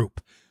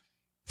group.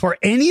 For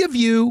any of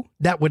you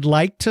that would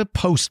like to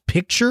post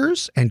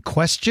pictures and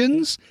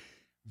questions,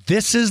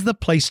 this is the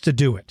place to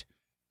do it.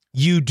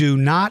 You do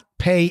not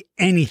pay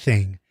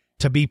anything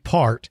to be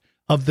part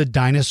of the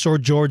Dinosaur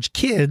George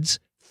Kids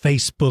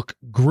Facebook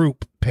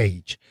group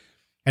page.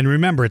 And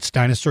remember, it's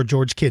Dinosaur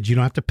George Kids. You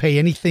don't have to pay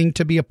anything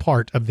to be a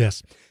part of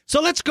this.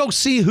 So let's go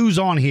see who's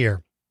on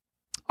here.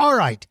 All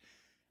right.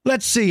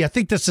 Let's see. I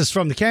think this is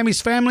from the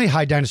Cammy's family.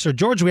 Hi, Dinosaur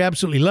George. We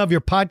absolutely love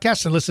your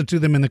podcast and listen to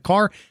them in the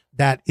car.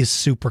 That is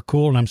super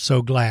cool, and I'm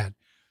so glad.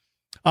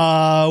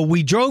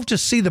 We drove to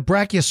see the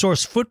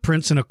Brachiosaurus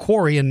footprints in a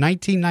quarry in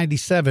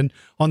 1997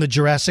 on the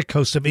Jurassic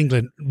coast of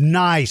England.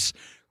 Nice.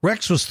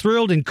 Rex was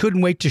thrilled and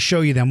couldn't wait to show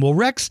you them. Well,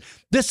 Rex,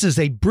 this is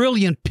a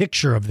brilliant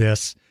picture of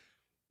this.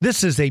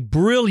 This is a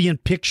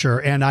brilliant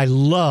picture, and I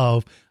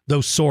love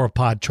those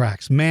sauropod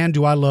tracks. Man,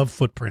 do I love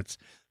footprints.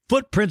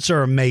 Footprints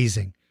are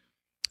amazing.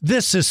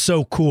 This is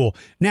so cool.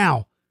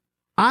 Now,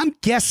 I'm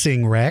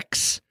guessing,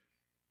 Rex,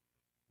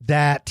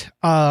 that,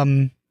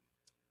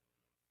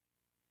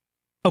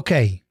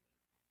 okay,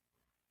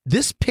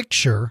 this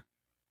picture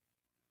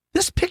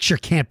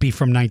can't be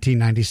from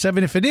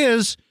 1997. If it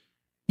is,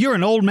 you're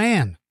an old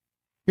man.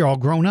 You're all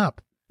grown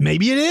up.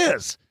 Maybe it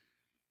is.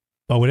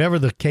 But whatever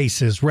the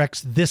case is,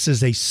 Rex, this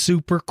is a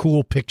super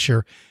cool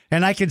picture.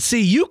 And I can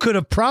see you could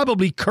have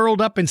probably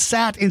curled up and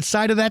sat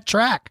inside of that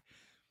track.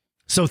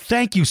 So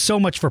thank you so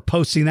much for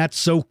posting. That's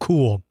so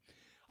cool.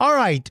 All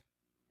right.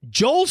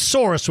 Joel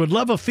Saurus would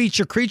love a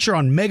feature creature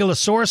on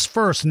Megalosaurus,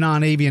 first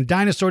non-avian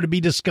dinosaur to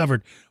be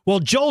discovered. Well,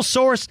 Joel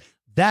Saurus,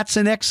 that's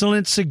an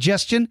excellent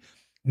suggestion.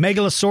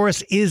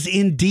 Megalosaurus is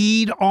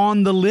indeed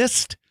on the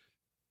list,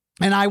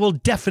 and I will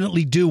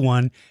definitely do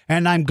one,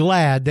 and I'm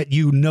glad that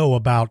you know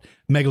about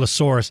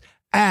Megalosaurus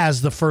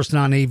as the first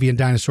non-avian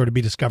dinosaur to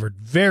be discovered.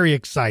 Very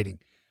exciting.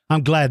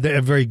 I'm glad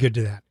they're very good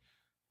to that.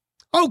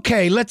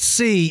 Okay, let's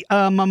see.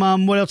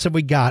 What else have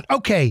we got?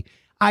 Okay,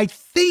 I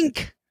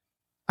think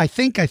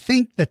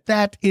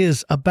that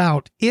is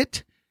about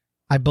it.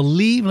 I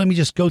believe, let me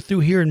just go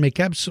through here and make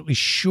absolutely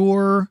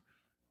sure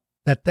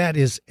that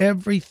is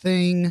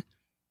everything.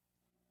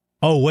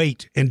 Oh,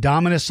 wait.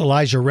 Indominus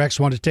Elijah Rex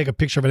wanted to take a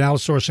picture of an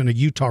Allosaurus and a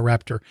Utah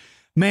Raptor.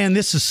 Man,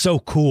 this is so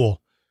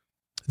cool.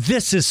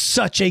 This is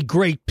such a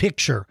great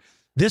picture.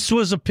 This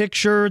was a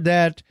picture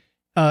that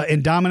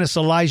Indominus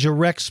Elijah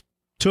Rex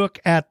took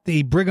at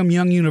the Brigham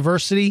Young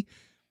University.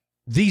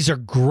 These are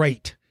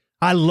great.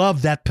 I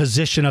love that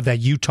position of that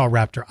Utah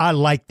Raptor. I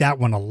like that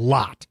one a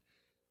lot.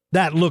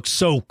 That looks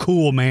so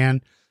cool,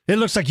 man. It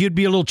looks like you'd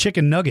be a little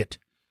chicken nugget.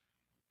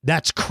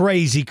 That's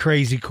crazy,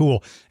 crazy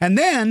cool. And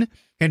then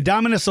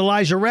Indominus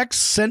Elijah Rex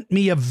sent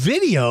me a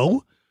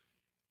video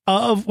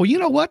of, well, you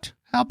know what?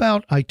 How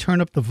about I turn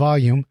up the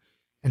volume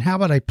and how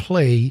about I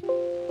play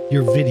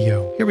your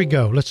video? Here we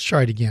go. Let's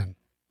try it again.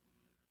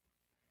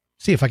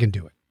 See if I can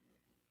do it.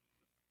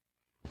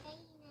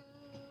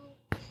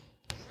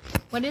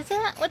 What is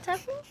that? What's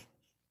happening?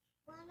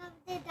 One of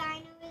the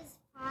dinos is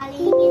falling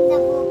in the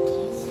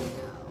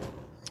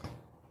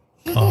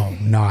volcano. Oh,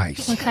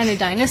 nice. What kind of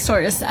dinosaur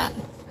is that?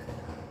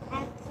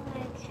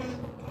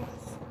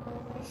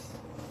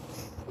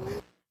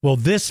 Well,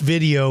 this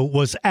video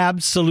was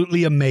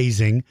absolutely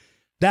amazing.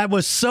 That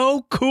was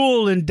so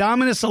cool.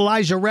 Indominus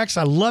Elijah Rex,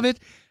 I love it.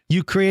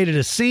 You created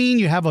a scene.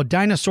 You have a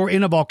dinosaur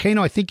in a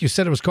volcano. I think you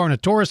said it was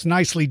Carnotaurus.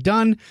 Nicely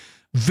done.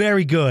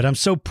 Very good. I'm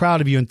so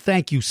proud of you, and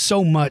thank you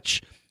so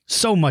much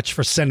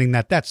for sending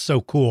that. That's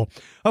so cool.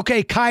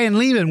 Okay, Kai and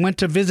Lehman went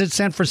to visit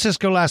San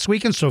Francisco last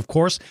weekend, so of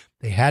course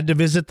They had to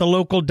visit the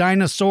local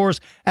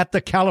dinosaurs at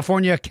the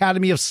California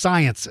Academy of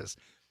Sciences.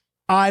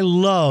 I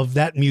love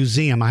that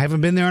museum. I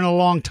haven't been there in a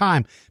long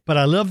time, but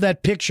I love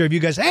that picture of you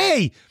guys.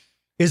 Hey,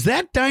 is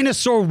that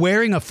dinosaur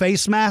wearing a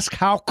face mask?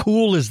 How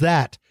cool is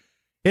that?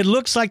 It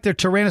looks like the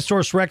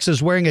Tyrannosaurus Rex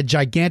is wearing a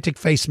gigantic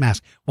face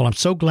mask. Well, I'm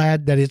so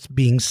glad that it's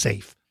being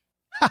safe.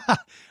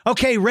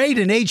 Okay,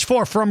 Raiden, age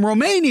 4, from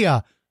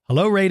Romania.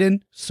 Hello,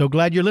 Raiden. So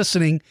glad you're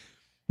listening.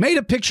 Made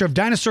a picture of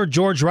Dinosaur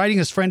George riding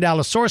his friend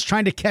Allosaurus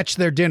trying to catch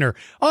their dinner.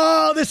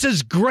 Oh, this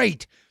is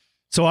great.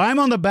 So I'm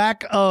on the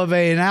back of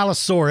an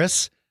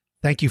Allosaurus.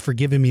 Thank you for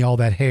giving me all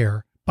that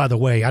hair. By the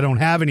way, I don't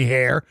have any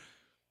hair.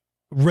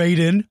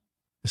 Raiden,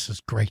 this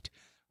is great.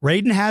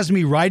 Raiden has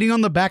me riding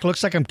on the back.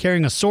 Looks like I'm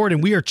carrying a sword,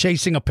 and we are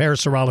chasing a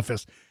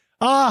Parasaurolophus.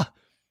 Oh,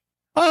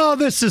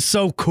 this is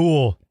so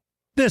cool.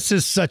 This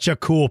is such a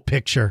cool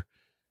picture.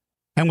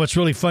 And what's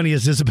really funny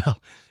is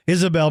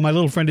Isabel, my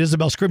little friend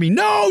Isabel, screaming,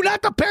 "No,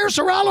 not the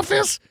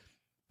Parasaurolophus!"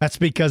 That's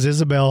because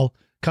Isabel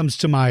comes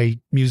to my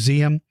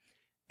museum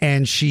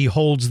and she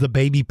holds the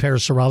baby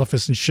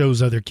Parasaurolophus and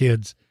shows other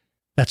kids.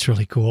 That's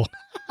really cool.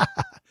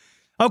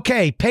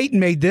 Okay, Peyton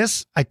made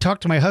this. I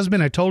talked to my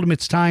husband. I told him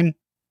it's time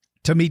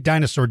to meet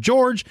Dinosaur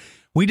George.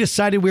 We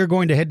decided we were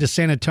going to head to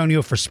San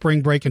Antonio for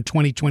spring break in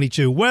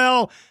 2022.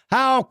 Well,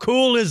 how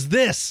cool is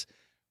this?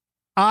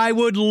 I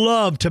would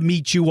love to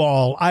meet you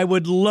all. I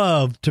would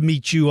love to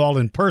meet you all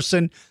in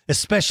person,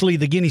 especially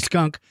the guinea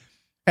skunk.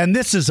 And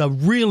this is a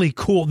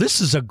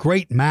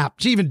great map.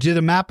 She even did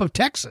a map of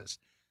Texas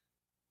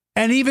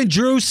and even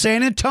drew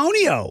San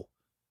Antonio.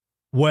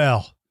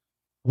 Well,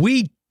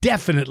 we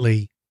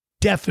definitely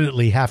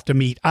have to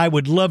meet. I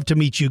would love to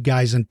meet you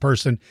guys in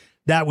person.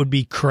 That would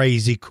be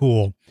crazy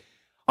cool.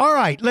 All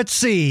right, let's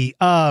see.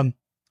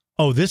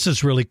 This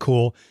is really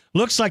cool.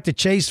 Looks like the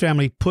Chase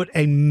family put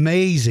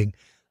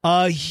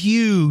a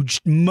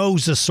huge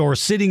mosasaur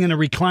sitting in a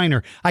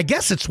recliner. I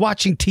guess it's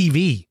watching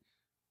TV.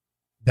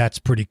 That's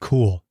pretty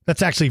cool.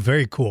 That's actually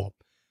very cool.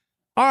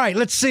 All right,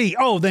 let's see.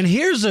 Oh, then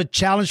here's a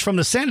challenge from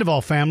the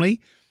Sandoval family.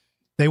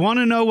 They want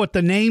to know what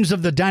the names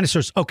of the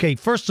dinosaurs. Okay,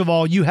 first of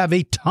all, you have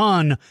a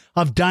ton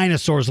of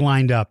dinosaurs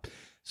lined up.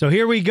 So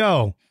here we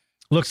go.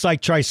 Looks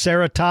like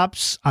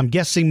Triceratops. I'm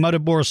guessing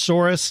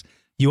Muttoborosaurus,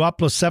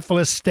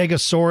 Euoplocephalus,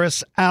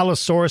 Stegosaurus,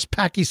 Allosaurus,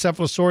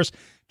 Pachycephalosaurus,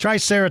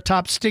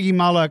 Triceratops,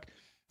 Stygimoloch.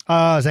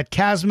 Is that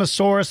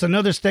Chasmosaurus,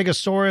 another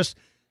Stegosaurus?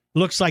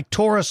 Looks like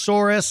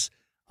Torosaurus.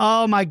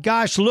 Oh my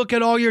gosh, look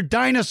at all your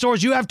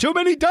dinosaurs. You have too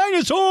many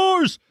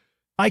dinosaurs.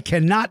 I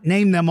cannot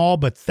name them all,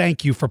 but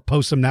thank you for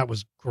posting them. That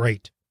was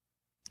great.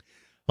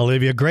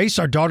 Olivia Grace,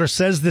 our daughter,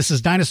 says this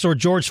is Dinosaur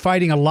George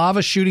fighting a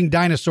lava-shooting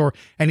dinosaur,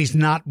 and he's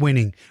not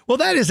winning. Well,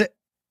 that is it.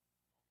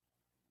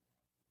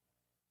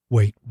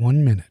 Wait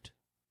 1 minute.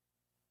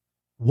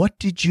 What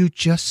did you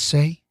just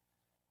say?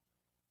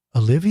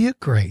 Olivia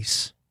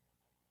Grace.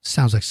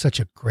 Sounds like such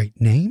a great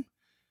name.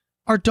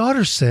 Our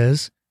daughter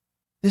says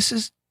this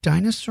is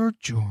Dinosaur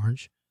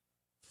George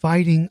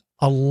fighting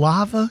a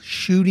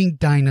lava-shooting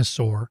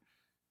dinosaur,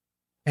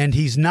 and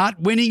he's not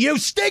winning. You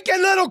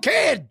stinking little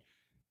kid!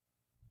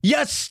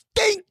 You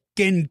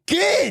stinking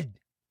kid!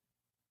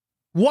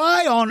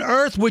 Why on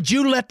earth would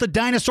you let the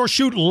dinosaur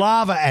shoot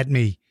lava at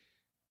me?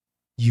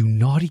 You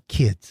naughty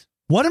kids.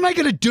 What am I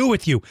going to do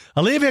with you?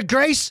 Olivia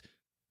Grace,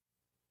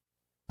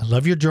 I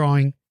love your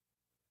drawing.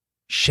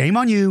 Shame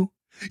on you,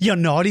 you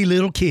naughty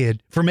little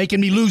kid, for making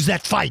me lose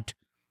that fight.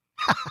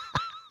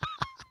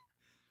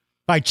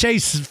 My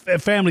Chase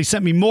family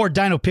sent me more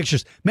dino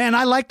pictures. Man,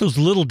 I like those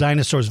little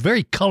dinosaurs.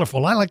 Very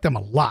colorful. I like them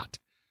a lot.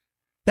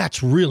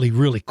 That's really,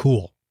 really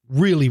cool.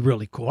 Really,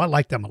 really cool. I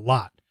like them a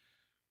lot.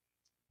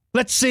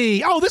 Let's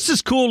see. Oh, this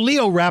is cool.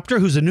 Leo Raptor,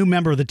 who's a new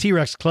member of the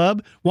T-Rex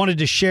Club, wanted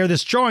to share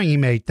this drawing he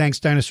made. Thanks,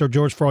 Dinosaur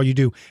George, for all you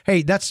do.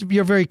 Hey,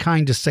 you're very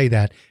kind to say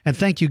that. And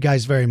thank you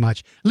guys very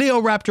much.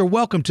 Leo Raptor,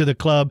 welcome to the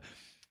club.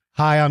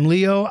 Hi, I'm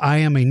Leo. I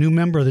am a new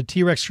member of the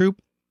T-Rex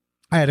group.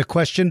 I had a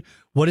question.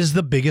 What is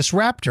the biggest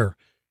raptor?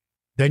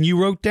 Then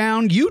you wrote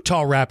down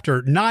Utah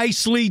Raptor.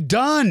 Nicely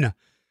done.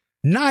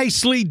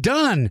 Nicely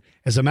done.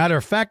 As a matter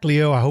of fact,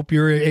 Leo, I hope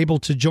you're able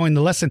to join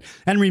the lesson.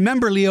 And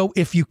remember, Leo,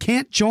 if you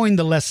can't join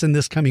the lesson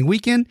this coming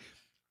weekend,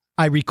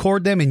 I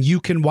record them and you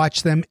can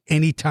watch them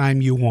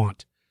anytime you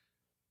want.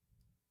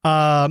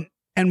 And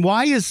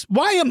why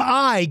am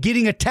I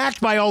getting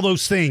attacked by all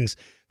those things?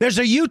 There's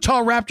a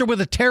Utah Raptor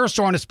with a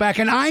pterosaur on its back,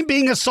 and I'm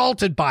being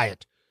assaulted by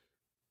it.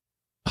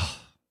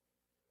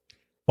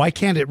 Why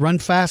can't it run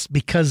fast?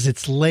 Because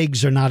its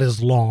legs are not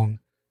as long.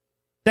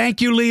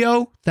 Thank you,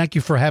 Leo. Thank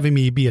you for having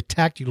me be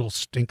attacked, you little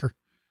stinker.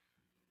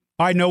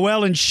 All right,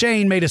 Noel and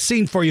Shane made a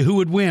scene for you. Who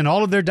would win?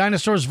 All of their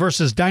dinosaurs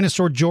versus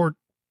Dinosaur George.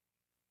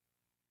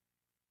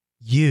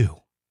 You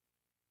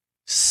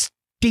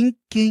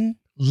stinking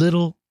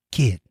little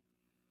kid.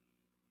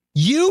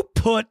 You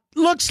put,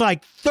 looks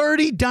like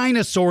 30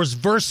 dinosaurs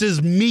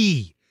versus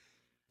me.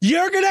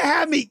 You're going to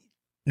have me.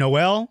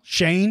 Noel,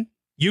 Shane,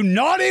 you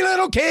naughty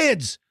little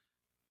kids.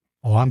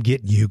 Oh, I'm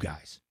getting you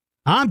guys.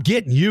 I'm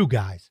getting you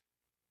guys.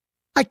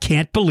 I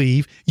can't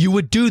believe you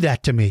would do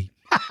that to me.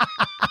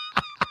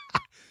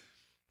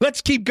 Let's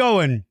keep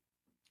going.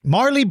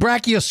 Marley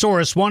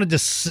Brachiosaurus wanted to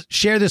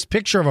share this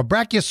picture of a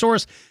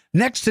Brachiosaurus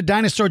next to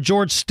Dinosaur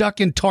George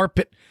stuck in tar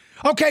pit.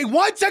 Okay,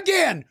 once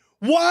again,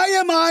 why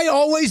am I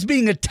always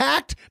being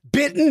attacked,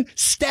 bitten,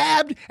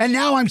 stabbed, and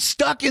now I'm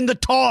stuck in the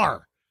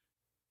tar?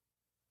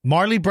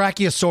 Marley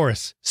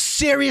Brachiosaurus.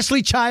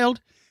 Seriously,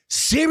 child?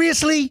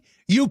 Seriously?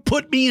 You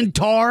put me in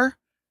tar?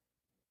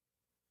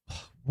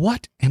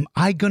 What am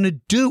I going to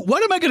do?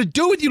 What am I going to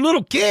do with you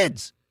little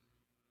kids?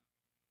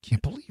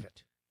 Can't believe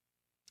it.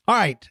 All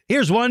right,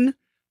 here's one.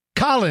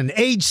 Colin,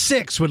 age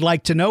 6, would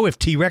like to know if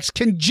T-Rex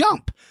can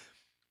jump.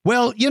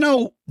 Well,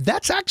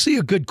 that's actually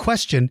a good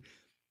question.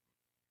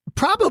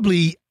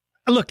 Probably,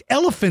 look,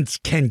 elephants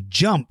can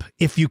jump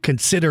if you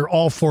consider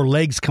all 4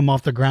 legs come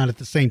off the ground at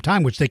the same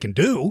time, which they can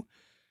do.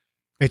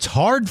 It's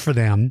hard for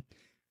them,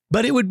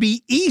 but it would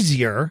be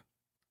easier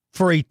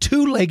for a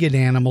 2-legged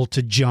animal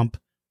to jump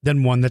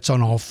than one that's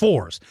on all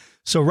 4s.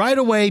 So right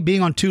away,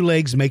 being on 2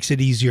 legs makes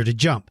it easier to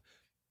jump.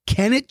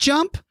 Can it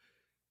jump?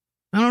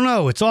 I don't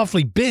know. It's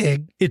awfully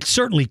big. It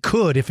certainly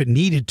could if it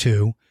needed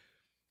to,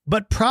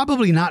 but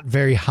probably not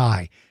very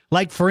high.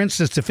 Like, for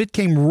instance, if it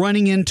came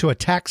running in to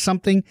attack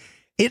something,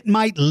 it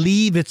might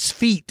leave its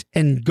feet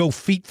and go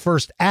feet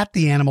first at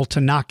the animal to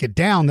knock it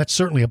down. That's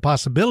certainly a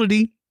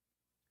possibility.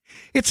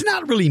 It's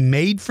not really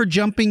made for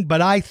jumping,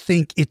 but I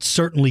think it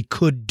certainly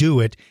could do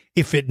it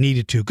if it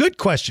needed to. Good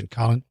question,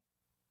 Colin.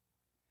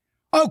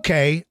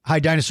 Okay. Hi,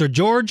 Dinosaur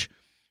George.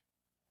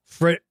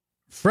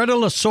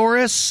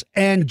 Fredolosaurus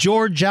and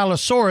George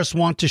Allosaurus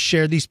want to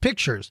share these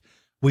pictures.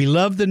 We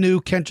love the new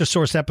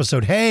Kentrosaurus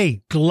episode.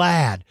 Hey,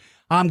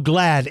 I'm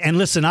glad. And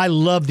listen, I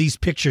love these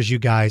pictures, you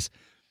guys.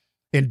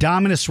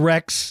 Indominus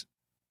Rex.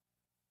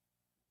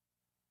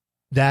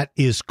 That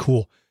is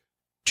cool.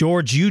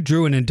 George, you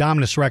drew an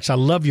Indominus Rex. I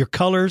love your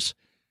colors.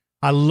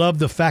 I love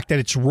the fact that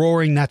it's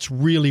roaring. That's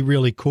really,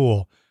 really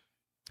cool.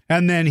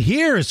 And then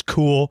here is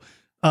cool.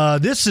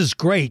 This is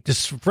great.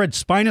 This Fred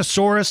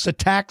Spinosaurus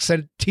attacks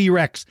at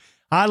T-Rex.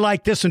 I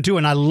like this one too,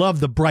 and I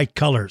love the bright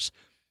colors.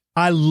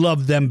 I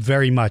love them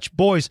very much.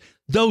 Boys,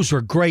 those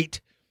were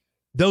great.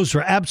 Those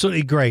were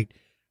absolutely great.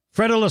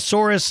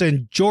 Fredolosaurus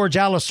and George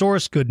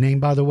Allosaurus, good name,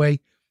 by the way.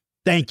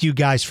 Thank you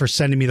guys for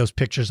sending me those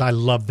pictures. I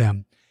love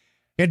them.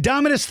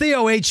 Indominus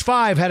Theo, age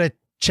 5, had a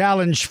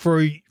challenge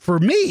for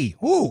me.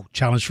 Ooh,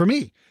 challenge for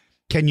me.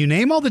 Can you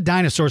name all the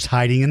dinosaurs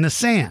hiding in the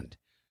sand?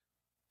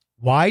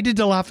 Why did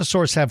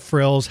Dilophosaurus have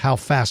frills? How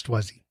fast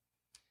was he?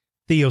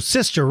 Theo's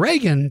sister,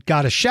 Reagan,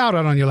 got a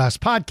shout-out on your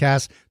last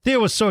podcast.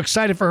 Theo was so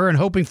excited for her and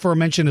hoping for a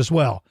mention as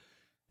well.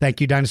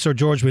 Thank you, Dinosaur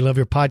George. We love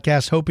your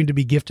podcast. Hoping to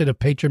be gifted a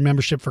Patreon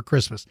membership for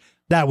Christmas.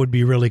 That would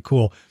be really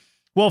cool.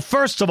 Well,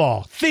 first of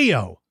all,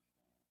 Theo,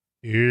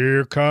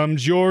 here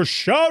comes your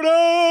shout-out.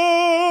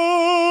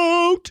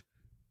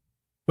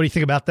 What do you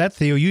think about that,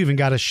 Theo? You even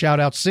got a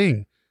shout-out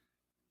sing.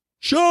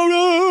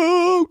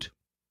 Shout-out!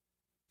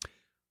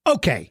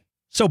 Okay,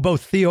 so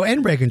both Theo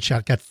and Reagan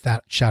got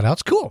that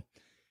shout-outs. Cool.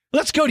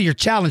 Let's go to your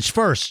challenge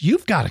first.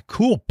 You've got a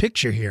cool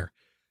picture here.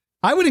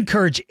 I would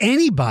encourage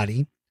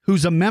anybody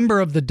who's a member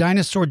of the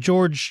Dinosaur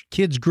George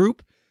Kids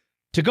group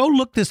to go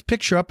look this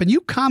picture up and you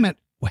comment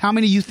how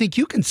many you think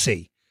you can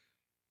see.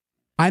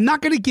 I'm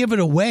not going to give it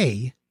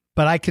away,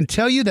 but I can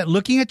tell you that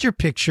looking at your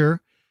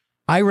picture,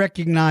 I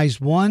recognize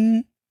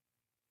 1,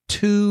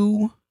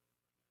 2,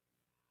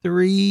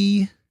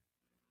 3,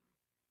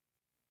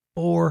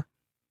 4,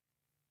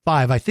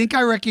 5. I think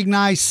I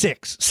recognize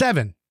 6,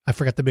 7. I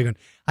forgot the big one.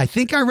 I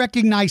think I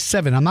recognize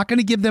 7. I'm not going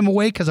to give them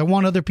away because I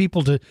want other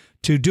people to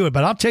do it.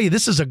 But I'll tell you,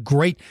 this is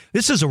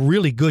a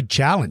really good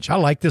challenge. I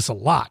like this a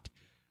lot.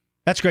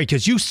 That's great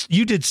because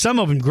you did some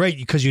of them great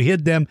because you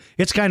hid them.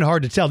 It's kind of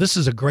hard to tell. This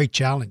is a great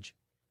challenge.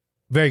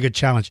 Very good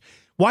challenge.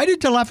 Why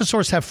did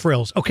Dilophosaurus have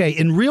frills? Okay,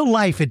 in real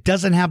life, it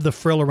doesn't have the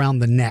frill around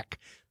the neck.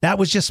 That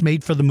was just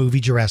made for the movie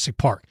Jurassic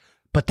Park.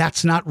 But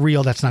that's not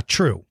real. That's not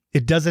true.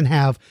 It doesn't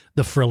have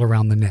the frill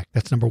around the neck.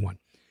 That's number one.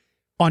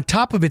 On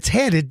top of its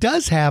head, it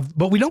does have,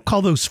 but we don't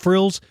call those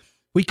frills.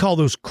 We call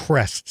those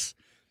crests.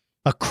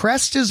 A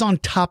crest is on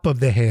top of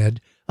the head.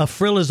 A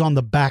frill is on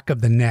the back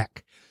of the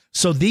neck.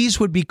 So these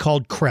would be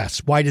called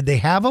crests. Why did they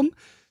have them?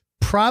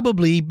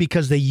 Probably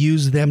because they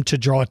used them to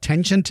draw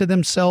attention to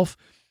themselves,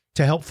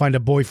 to help find a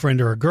boyfriend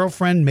or a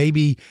girlfriend,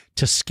 maybe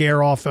to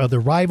scare off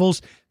other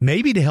rivals,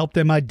 maybe to help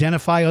them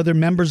identify other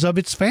members of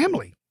its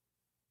family.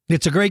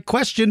 It's a great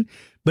question,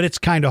 but it's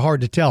kind of hard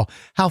to tell.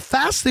 How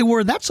fast they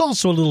were, that's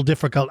also a little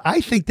difficult.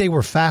 I think they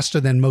were faster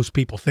than most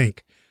people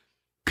think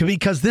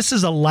because this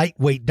is a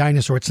lightweight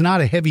dinosaur. It's not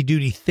a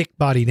heavy-duty,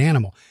 thick-bodied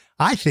animal.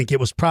 I think it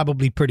was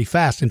probably pretty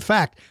fast. In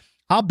fact,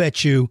 I'll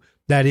bet you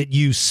that it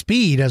used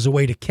speed as a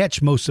way to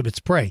catch most of its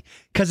prey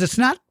because it's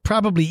not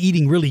probably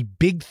eating really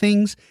big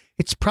things.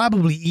 It's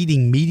probably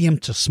eating medium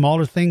to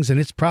smaller things, and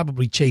it's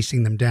probably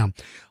chasing them down.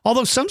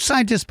 Although some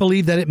scientists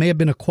believe that it may have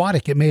been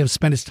aquatic. It may have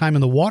spent its time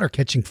in the water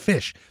catching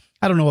fish.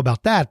 I don't know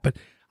about that, but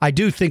I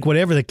do think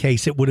whatever the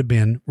case, it would have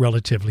been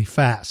relatively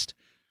fast.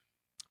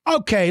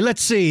 Okay,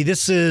 let's see.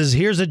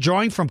 Here's a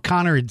drawing from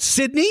Connor in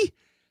Sydney.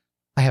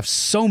 I have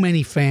so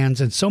many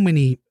fans and so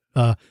many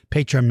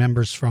Patreon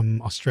members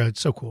from Australia.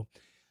 It's so cool.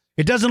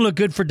 It doesn't look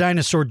good for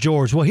Dinosaur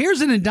George. Well,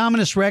 here's an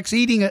Indominus Rex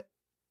eating a...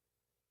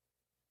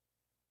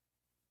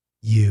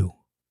 You.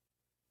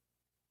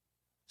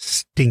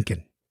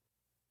 Stinking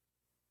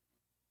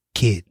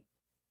kid.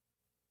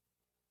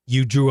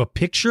 You drew a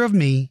picture of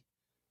me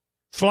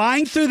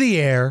flying through the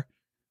air,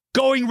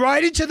 going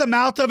right into the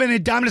mouth of an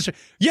Indominus Rex.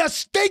 You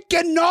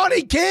stinking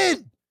naughty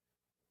kid.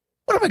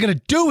 What am I going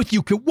to do with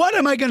you? What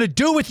am I going to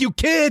do with you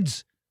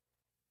kids?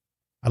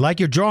 I like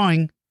your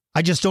drawing.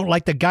 I just don't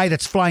like the guy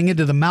that's flying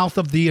into the mouth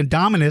of the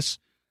Indominus.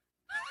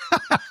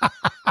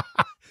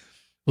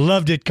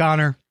 Loved it,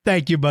 Connor.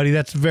 Thank you, buddy.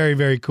 That's very,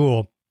 very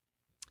cool.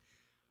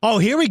 Oh,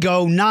 here we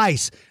go.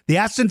 Nice. The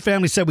Aston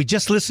family said, we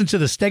just listened to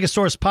the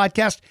Stegosaurus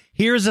podcast.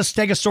 Here's a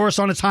Stegosaurus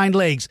on its hind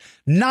legs.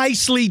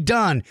 Nicely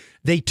done.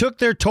 They took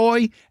their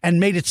toy and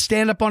made it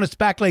stand up on its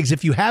back legs.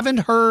 If you haven't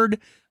heard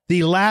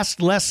the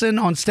last lesson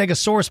on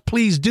Stegosaurus,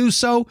 please do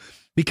so,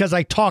 because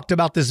I talked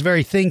about this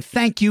very thing.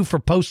 Thank you for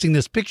posting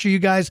this picture, you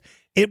guys.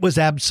 It was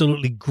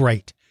absolutely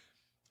great.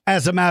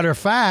 As a matter of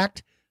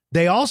fact,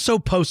 they also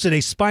posted a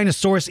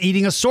Spinosaurus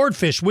eating a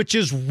swordfish, which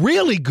is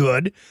really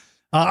good.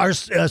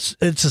 It's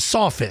a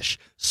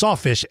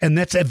sawfish, and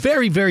that's a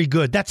very, very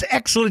good. That's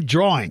excellent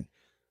drawing.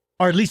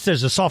 Or at least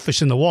there's a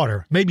sawfish in the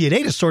water. Maybe it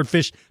ate a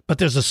swordfish, but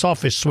there's a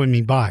sawfish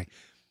swimming by.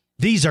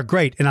 These are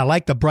great, and I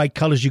like the bright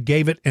colors you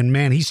gave it, and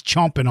man, he's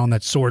chomping on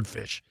that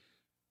swordfish.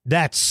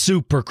 That's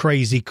super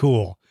crazy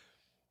cool.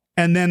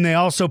 And then they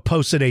also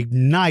posted a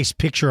nice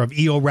picture of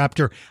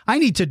Eoraptor. I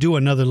need to do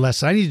another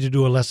lesson. I need to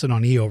do a lesson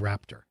on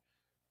Eoraptor.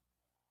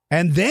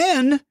 And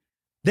then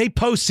they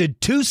posted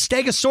 2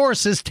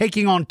 Stegosauruses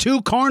taking on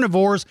 2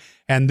 carnivores,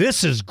 and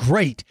this is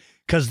great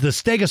because the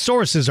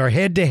Stegosauruses are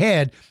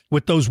head-to-head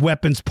with those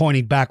weapons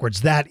pointing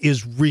backwards. That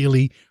is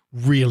really,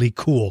 really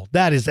cool.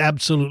 That is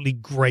absolutely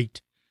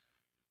great.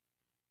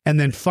 And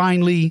then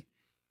finally,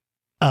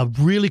 a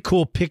really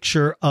cool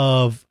picture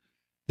of,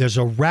 there's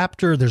a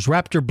raptor, there's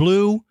Raptor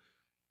Blue,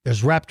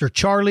 there's Raptor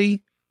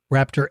Charlie,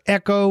 Raptor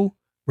Echo,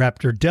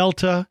 Raptor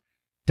Delta,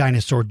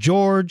 Dinosaur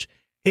George.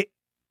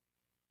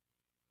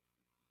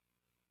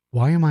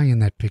 Why am I in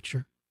that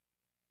picture?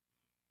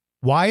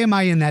 Why am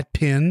I in that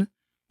pin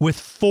with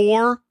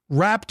 4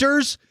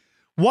 raptors?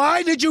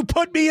 Why did you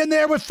put me in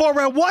there with 4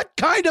 raptors? What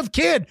kind of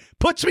kid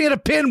puts me in a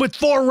pin with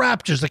 4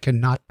 raptors? I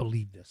cannot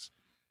believe this.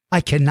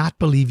 I cannot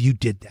believe you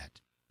did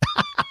that.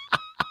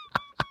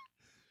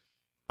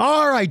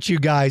 All right, you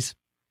guys.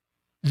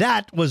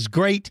 That was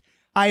great.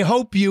 I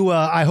hope you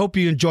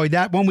enjoyed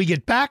that. When we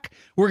get back,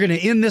 we're going to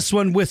end this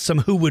one with some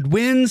Who Would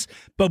Wins.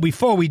 But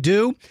before we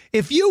do,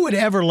 if you would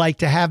ever like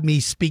to have me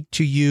speak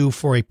to you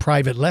for a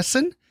private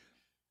lesson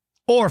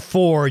or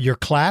for your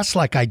class,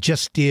 like I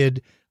just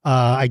did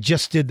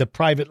the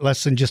private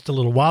lesson just a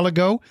little while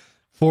ago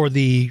for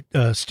the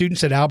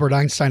students at Albert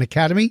Einstein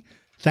Academy.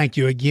 Thank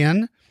you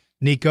again,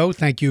 Nico.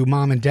 Thank you,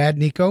 Mom and Dad,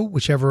 Nico,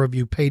 whichever of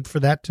you paid for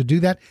that to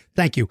do that.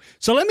 Thank you.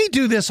 So let me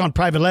do this on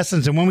private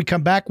lessons, and when we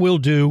come back, we'll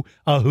do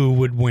a Who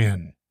Would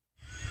Win.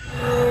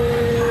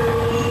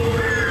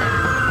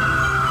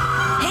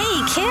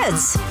 Hey,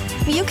 kids!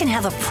 You can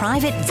have a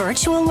private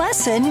virtual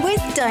lesson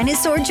with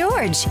Dinosaur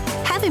George.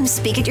 Have him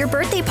speak at your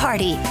birthday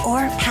party or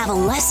have a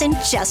lesson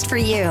just for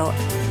you.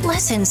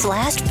 Lessons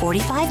last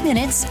 45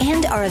 minutes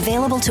and are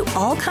available to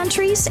all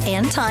countries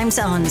and time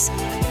zones.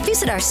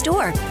 Visit our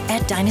store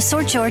at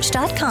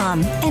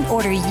dinosaurgeorge.com and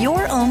order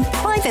your own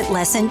private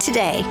lesson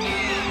today.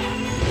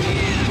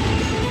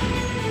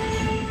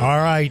 All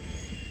right.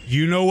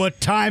 You know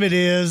what time it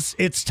is.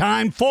 It's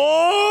time for...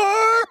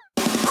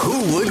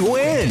 Who would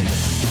win?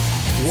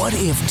 What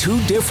if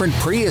 2 different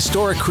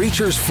prehistoric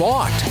creatures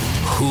fought?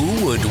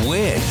 Who would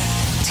win?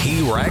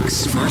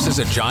 T-Rex versus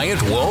a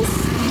giant wolf?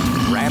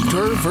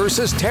 Raptor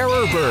versus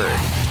terror bird?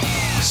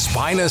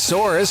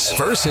 Spinosaurus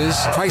versus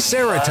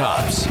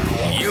Triceratops?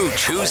 You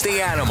choose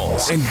the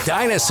animals, and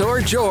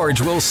Dinosaur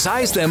George will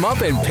size them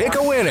up and pick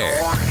a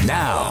winner.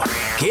 Now,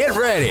 get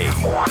ready.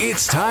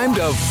 It's time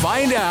to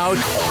find out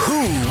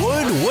who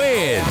would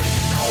win.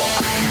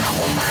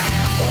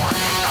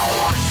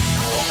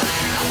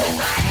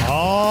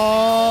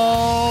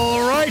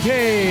 All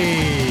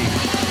righty.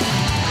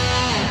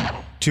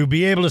 To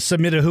be able to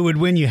submit a Who Would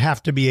Win, you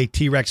have to be a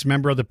T-Rex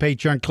member of the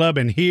Patreon Club,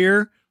 and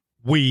here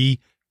we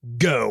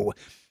go.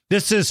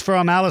 This is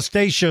from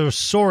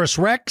Alastasiosaurus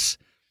Rex.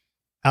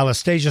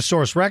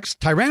 Alastasiosaurus Rex.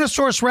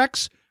 Tyrannosaurus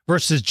Rex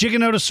versus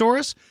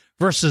Giganotosaurus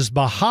versus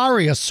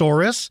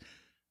Bahariosaurus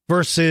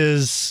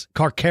versus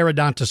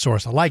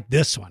Carcharodontosaurus. I like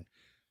this one.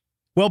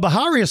 Well,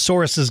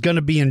 Bahariosaurus is going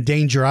to be in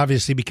danger,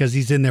 obviously, because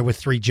he's in there with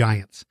 3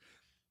 giants.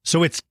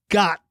 So it's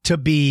got to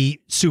be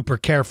super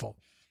careful.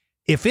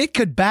 If it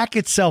could back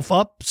itself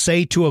up,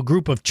 say, to a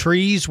group of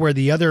trees where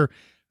the other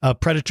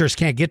predators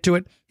can't get to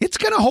it, it's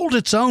going to hold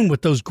its own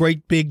with those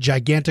great big,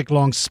 gigantic,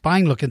 long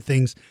spine-looking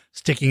things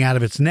sticking out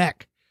of its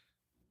neck.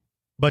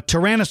 But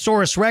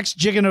Tyrannosaurus Rex,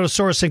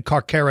 Giganotosaurus, and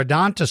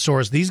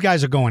Carcharodontosaurus, these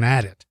guys are going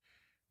at it.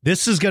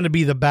 This is going to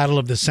be the battle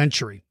of the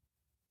century.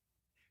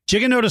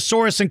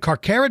 Giganotosaurus and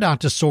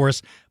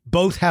Carcharodontosaurus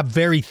both have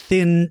very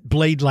thin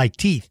blade-like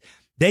teeth.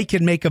 They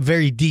can make a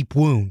very deep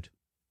wound.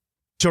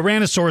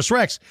 Tyrannosaurus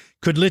Rex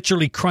could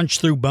literally crunch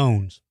through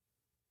bones.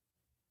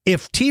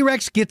 If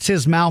T-Rex gets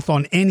his mouth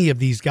on any of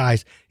these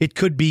guys, it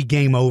could be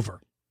game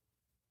over.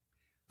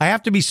 I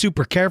have to be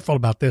super careful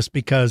about this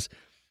because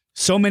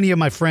so many of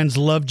my friends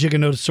love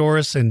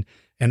Giganotosaurus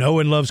and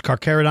Owen loves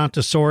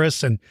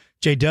Carcharodontosaurus and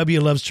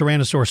JW loves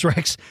Tyrannosaurus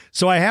Rex.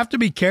 So I have to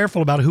be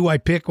careful about who I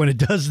pick when it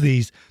does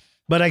these.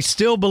 But I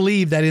still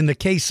believe that in the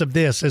case of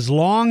this, as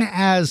long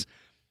as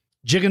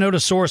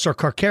Giganotosaurus or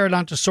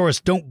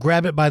Carcharodontosaurus don't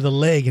grab it by the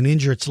leg and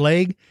injure its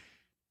leg,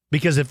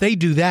 because if they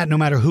do that, no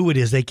matter who it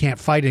is, they can't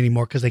fight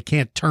anymore because they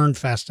can't turn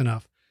fast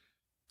enough.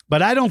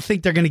 But I don't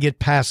think they're going to get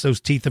past those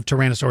teeth of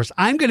Tyrannosaurus.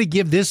 I'm going to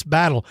give this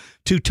battle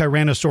to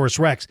Tyrannosaurus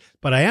Rex,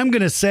 but I am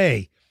going to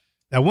say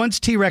that once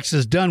T-Rex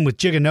is done with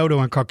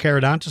Giganoto and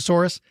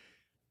Carcharodontosaurus,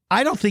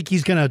 I don't think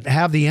he's going to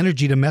have the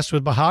energy to mess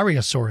with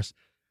Bahariosaurus.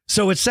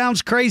 So it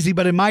sounds crazy,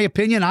 but in my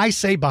opinion, I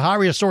say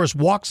Bahariosaurus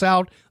walks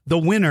out the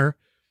winner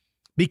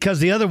because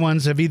the other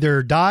ones have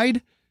either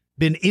died,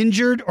 been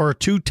injured, or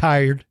too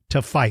tired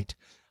to fight.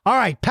 All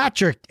right,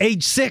 Patrick,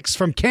 age 6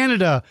 from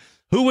Canada.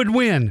 Who would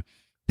win?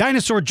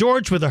 Dinosaur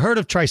George with a herd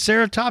of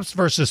Triceratops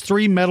versus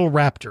 3 metal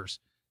raptors.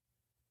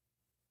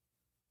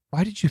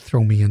 Why did you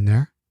throw me in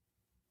there?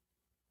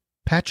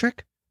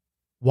 Patrick?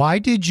 Why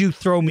did you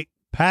throw me?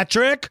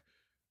 Patrick?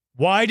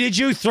 Why did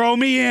you throw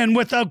me in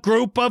with a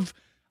group of...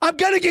 I'm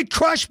going to get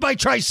crushed by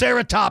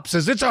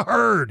Triceratopses. It's a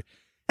herd.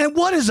 And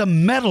what is a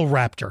metal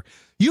raptor?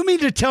 You mean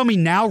to tell me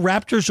now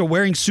raptors are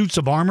wearing suits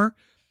of armor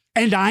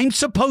and I'm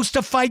supposed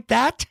to fight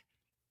that?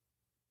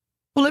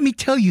 Well, let me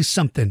tell you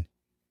something,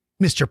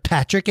 Mr.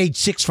 Patrick, age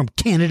 6 from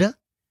Canada.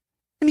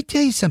 Let me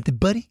tell you something,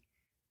 buddy.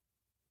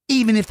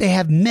 Even if they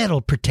have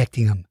metal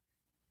protecting them,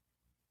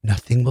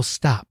 nothing will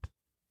stop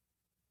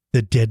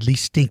the deadly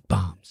stink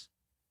bombs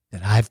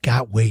that I've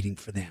got waiting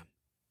for them.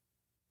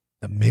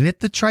 The minute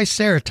the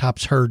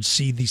Triceratops herd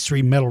see these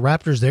 3 metal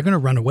raptors, they're going to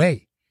run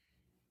away.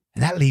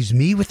 And that leaves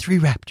me with 3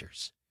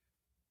 raptors.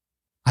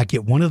 I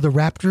get one of the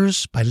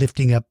raptors by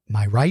lifting up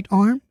my right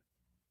arm.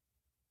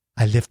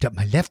 I lift up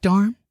my left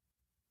arm.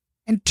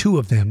 And 2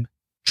 of them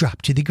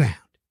drop to the ground.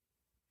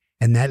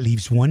 And that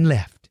leaves one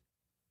left.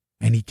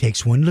 And he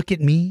takes one look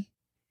at me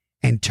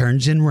and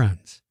turns and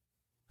runs.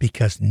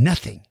 Because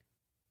nothing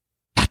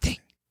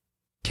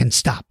can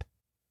stop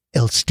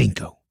El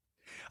Stinko.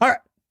 All right,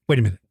 wait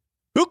a minute.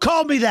 Who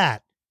called me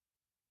that?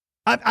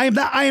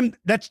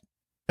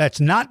 That's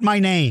not my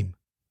name.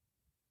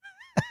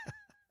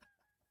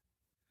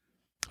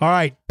 All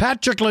right,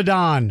 Patrick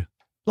Ladon.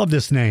 Love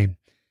this name.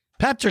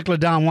 Patrick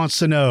Ladon wants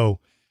to know,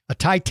 a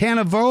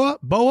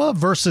Titanoboa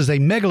versus a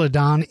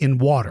Megalodon in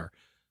water.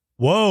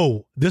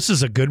 Whoa, this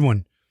is a good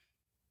one.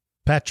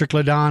 Patrick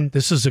Ladon,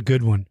 this is a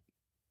good one.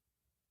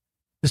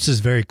 This is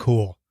very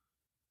cool.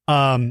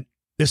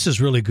 This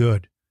is really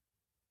good.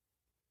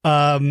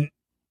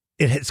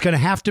 It's going to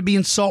have to be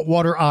in salt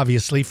water,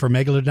 obviously, for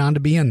Megalodon to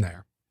be in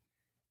there.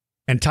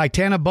 And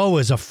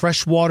Titanoboa is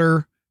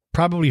a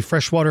probably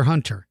freshwater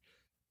hunter,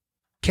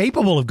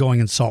 capable of going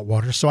in salt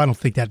water, so I don't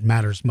think that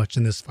matters much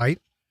in this fight.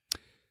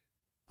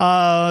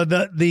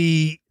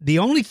 The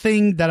only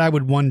thing that I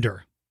would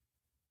wonder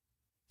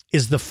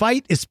is the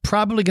fight is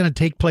probably going to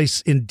take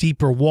place in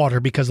deeper water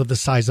because of the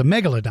size of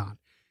Megalodon.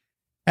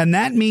 And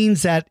that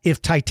means that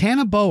if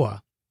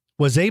Titanoboa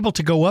was able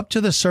to go up to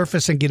the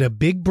surface and get a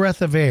big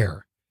breath of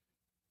air,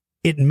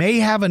 it may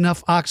have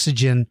enough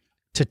oxygen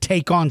to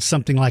take on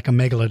something like a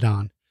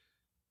Megalodon.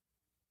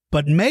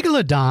 But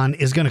Megalodon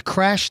is going to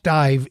crash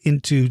dive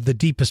into the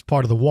deepest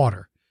part of the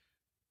water,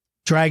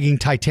 dragging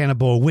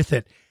Titanoboa with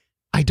it.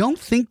 I don't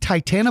think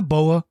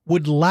Titanoboa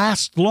would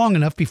last long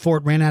enough before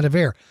it ran out of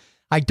air.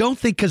 I don't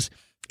think, because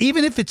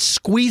even if it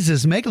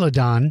squeezes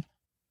Megalodon,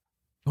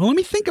 well, let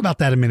me think about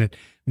that a minute.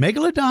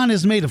 Megalodon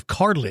is made of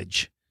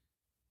cartilage.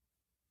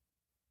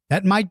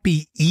 That might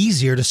be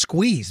easier to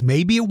squeeze.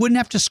 Maybe it wouldn't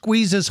have to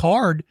squeeze as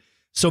hard,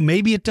 so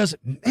maybe it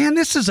doesn't. Man,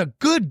 this is a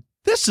good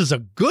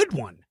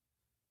one.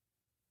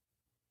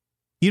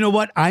 You know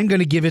what? I'm going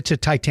to give it to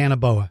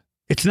Titanoboa.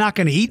 It's not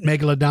going to eat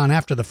Megalodon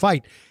after the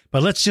fight,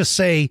 but let's just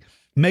say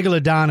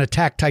Megalodon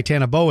attacked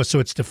Titanoboa, so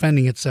it's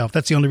defending itself.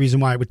 That's the only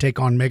reason why it would take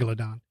on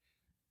Megalodon.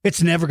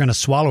 It's never going to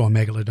swallow a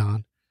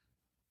Megalodon.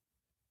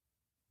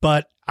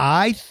 But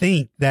I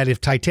think that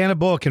if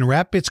Titanoboa can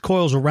wrap its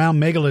coils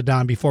around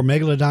Megalodon before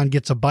Megalodon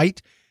gets a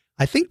bite,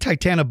 I think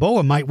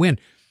Titanoboa might win,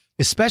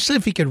 especially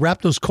if he could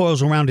wrap those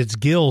coils around its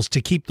gills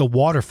to keep the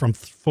water from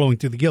flowing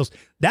through the gills.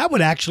 That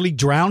would actually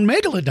drown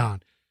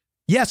Megalodon.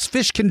 Yes,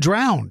 fish can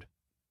drown.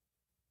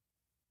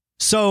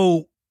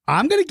 So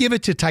I'm going to give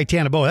it to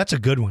Titanoboa. That's a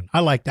good one. I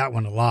like that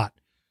one a lot.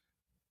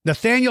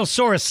 Nathaniel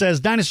Soros says,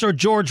 Dinosaur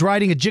George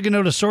riding a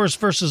Giganotosaurus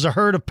versus a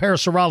herd of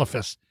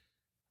Parasaurolophus.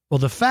 Well,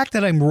 the fact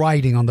that I'm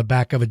riding on the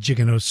back of a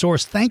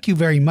Giganotosaurus, thank you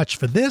very much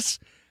for this,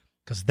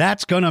 because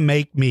that's going to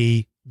make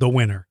me the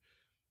winner.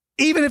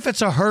 Even if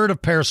it's a herd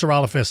of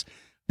Parasaurolophus,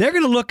 they're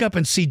going to look up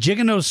and see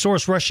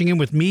Giganotosaurus rushing in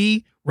with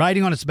me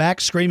riding on its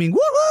back, screaming,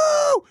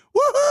 woohoo,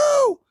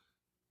 woohoo.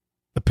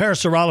 The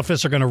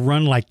Parasaurolophus are going to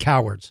run like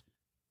cowards.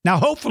 Now,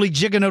 hopefully,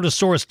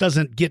 Giganotosaurus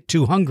doesn't get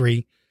too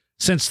hungry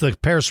since the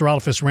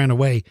Parasaurolophus ran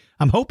away.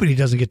 I'm hoping he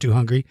doesn't get too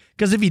hungry,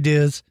 because if he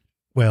does,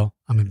 well,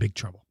 I'm in big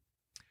trouble.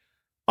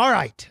 All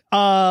right.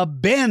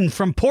 Ben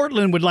from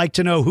Portland would like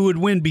to know who would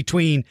win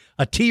between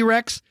a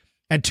T-Rex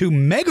and 2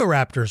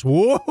 Megaraptors.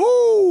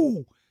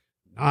 Woohoo!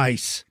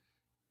 Nice.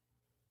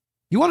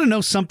 You want to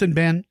know something,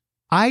 Ben?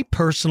 I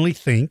personally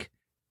think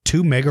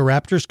 2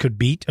 Megaraptors could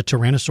beat a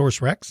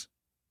Tyrannosaurus Rex.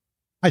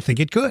 I think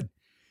it could.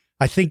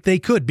 I think they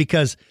could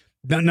because,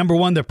 number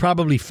one, they're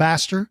probably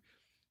faster.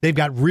 They've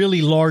got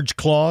really large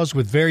claws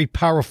with very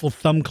powerful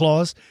thumb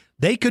claws.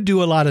 They could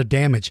do a lot of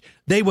damage.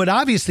 They would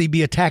obviously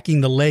be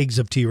attacking the legs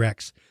of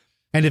T-Rex.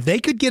 And if they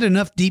could get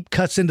enough deep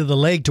cuts into the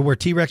leg to where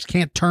T-Rex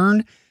can't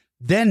turn,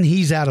 then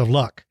he's out of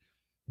luck.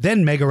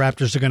 Then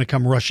Megaraptors are going to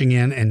come rushing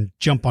in and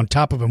jump on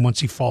top of him once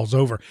he falls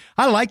over.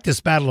 I like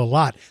this battle a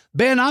lot.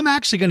 Ben, I'm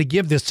actually going to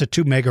give this to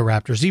 2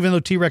 Megaraptors. Even though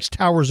T-Rex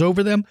towers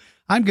over them,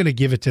 I'm going to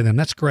give it to them.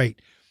 That's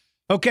great.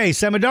 Okay,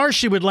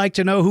 Samadarshi would like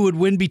to know who would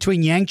win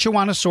between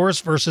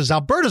Yanchowanosaurus versus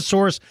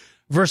Albertosaurus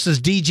versus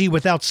DG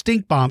without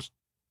stink bombs.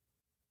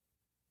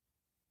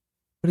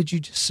 What did you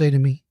just say to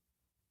me?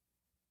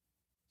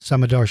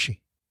 Samadarshi.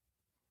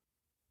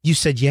 You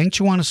said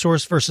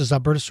Yanchowanosaurus versus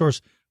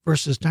Albertosaurus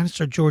versus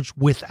Dinosaur George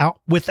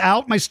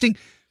without my stink.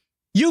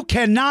 You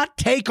cannot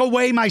take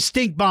away my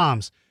stink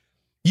bombs.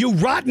 You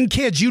rotten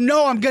kids. You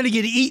know I'm going to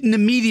get eaten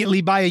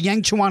immediately by a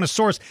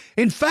Yanchowanosaurus.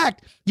 In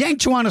fact,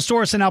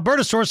 Yanchowanosaurus and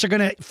Albertosaurus are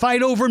going to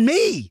fight over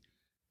me.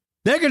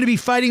 They're going to be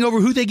fighting over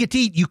who they get to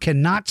eat. You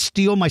cannot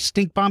steal my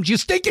stink bombs, you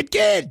stinking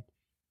kid.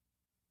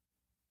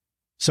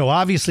 So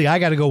obviously I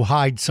got to go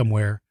hide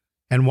somewhere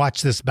and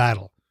watch this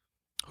battle.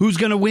 Who's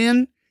going to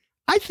win?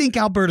 I think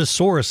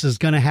Albertosaurus is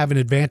going to have an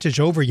advantage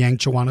over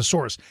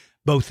Yanchowanosaurus,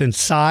 both in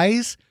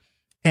size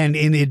and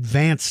in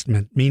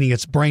advancement, meaning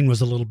its brain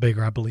was a little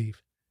bigger, I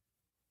believe.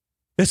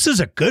 This is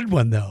a good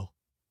one, though.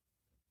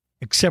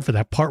 Except for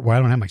that part where I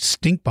don't have my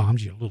stink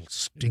bombs, you little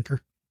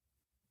stinker.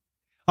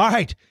 All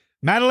right,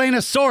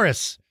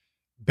 Madalenosaurus.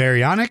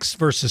 Baryonyx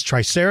versus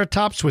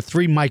Triceratops with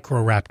 3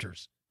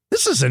 Microraptors.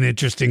 This is an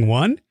interesting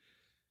one.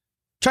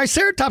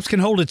 Triceratops can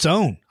hold its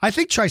own. I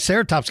think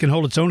Triceratops can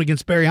hold its own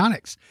against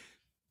Baryonyx.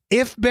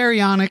 If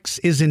Baryonyx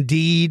is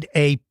indeed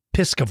a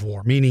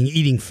piscivore, meaning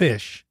eating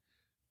fish,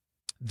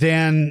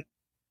 then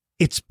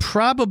it's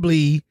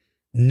probably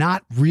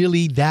not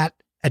really that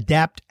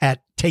adept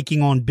at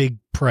taking on big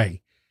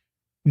prey.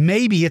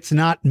 Maybe it's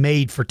not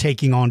made for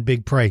taking on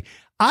big prey.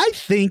 I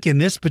think in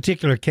this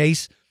particular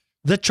case,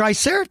 the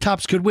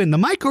Triceratops could win. The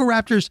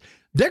Microraptors,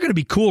 they're going to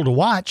be cool to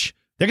watch.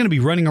 They're going to be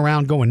running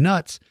around going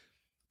nuts.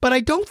 But I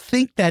don't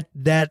think that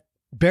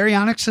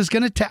Baryonyx is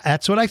going to...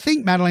 That's what I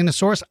think,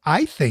 Madalenosaurus.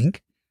 I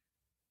think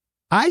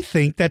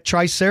that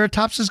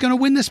Triceratops is going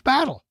to win this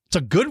battle. It's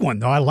a good one,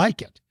 though. I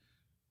like it.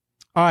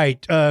 All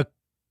right.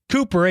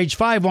 Cooper, age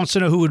 5, wants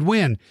to know who would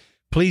win.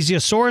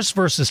 Plesiosaurus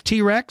versus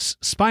T-Rex,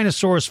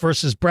 Spinosaurus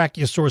versus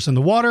Brachiosaurus in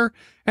the water,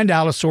 and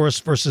Allosaurus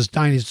versus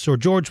Dinosaur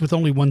George with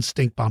only 1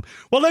 stink bomb.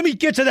 Well, let me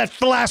get to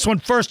that last one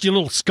first, you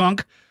little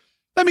skunk.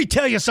 Let me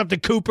tell you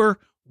something, Cooper.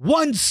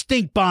 1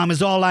 stink bomb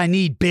is all I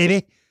need,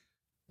 baby.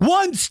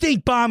 1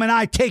 stink bomb and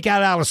I take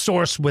out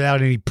Allosaurus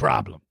without any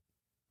problem.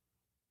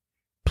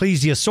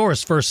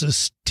 Plesiosaurus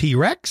versus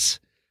T-Rex.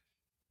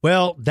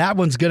 Well, that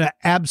one's going to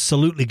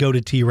absolutely go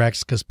to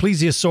T-Rex because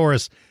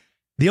Plesiosaurus,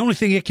 the only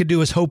thing it could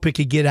do is hope it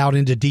could get out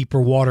into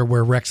deeper water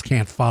where Rex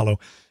can't follow.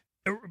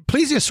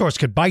 Plesiosaurus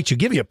could bite you,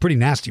 give you a pretty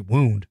nasty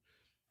wound.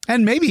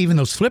 And maybe even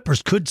those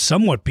flippers could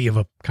somewhat be of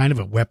a kind of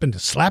a weapon to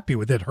slap you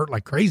with it, hurt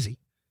like crazy.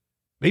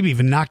 Maybe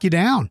even knock you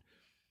down.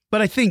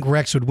 But I think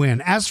Rex would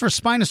win. As for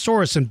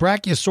Spinosaurus and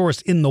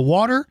Brachiosaurus in the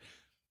water,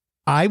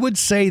 I would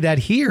say that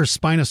here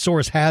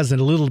Spinosaurus has a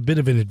little bit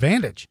of an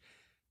advantage.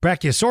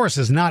 Brachiosaurus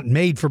is not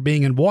made for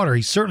being in water.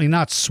 He's certainly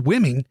not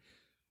swimming.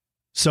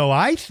 So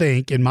I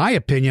think, in my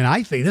opinion,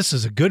 I think this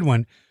is a good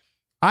one.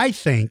 I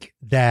think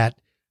that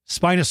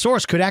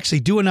Spinosaurus could actually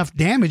do enough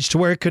damage to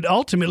where it could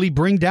ultimately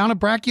bring down a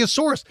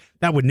Brachiosaurus.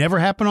 That would never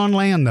happen on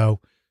land,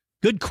 though.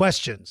 Good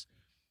questions.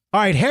 All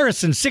right,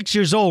 Harrison, 6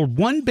 years old,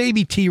 1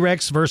 baby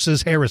T-Rex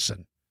versus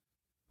Harrison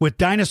with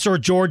Dinosaur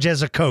George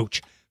as a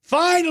coach.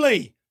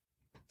 Finally,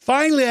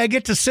 I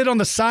get to sit on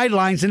the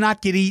sidelines and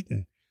not get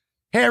eaten.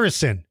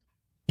 Harrison,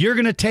 you're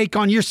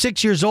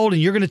 6 years old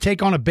and you're going to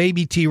take on a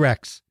baby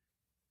T-Rex.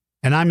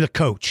 And I'm the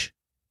coach.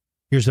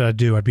 Here's what I'd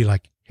do. I'd be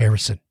like,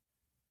 Harrison,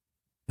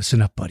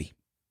 listen up, buddy.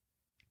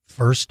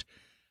 First,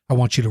 I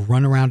want you to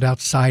run around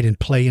outside and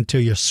play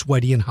until you're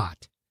sweaty and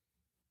hot.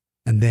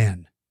 And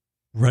then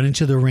run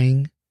into the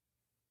ring,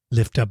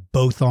 lift up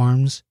both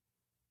arms,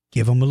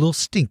 give him a little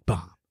stink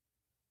bomb.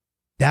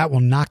 That will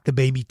knock the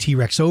baby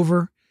T-Rex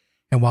over.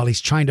 And while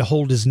he's trying to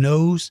hold his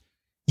nose,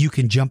 you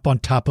can jump on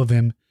top of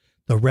him.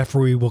 The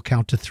referee will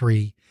count to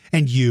 3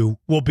 and you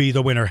will be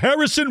the winner.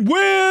 Harrison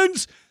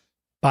wins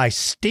by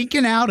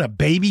stinking out a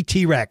baby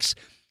T-Rex.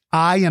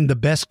 I am the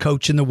best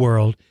coach in the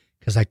world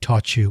because I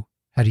taught you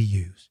how to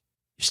use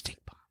your stink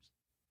bombs.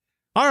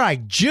 All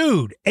right,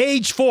 Jude,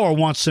 age 4,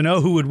 wants to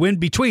know who would win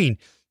between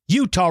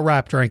Utah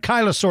Raptor,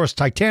 Ankylosaurus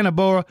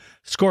titanoboa,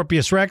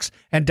 Scorpius Rex,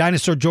 and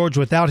Dinosaur George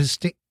without his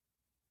stink.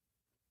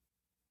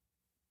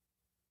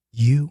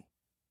 You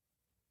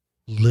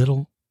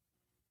little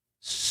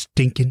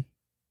stinking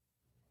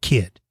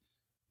kid.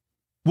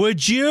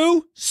 Would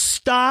you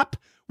stop?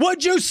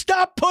 Would you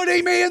stop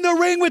putting me in the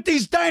ring with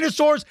these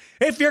dinosaurs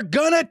if you're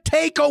going to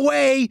take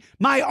away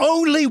my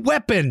only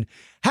weapon?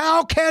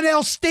 How can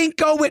El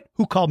Stinko win?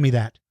 Who called me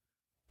that?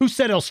 Who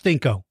said El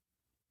Stinko?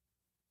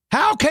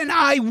 How can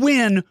I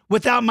win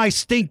without my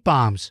stink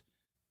bombs?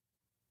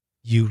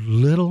 You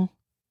little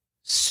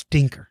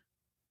stinker.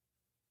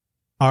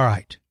 All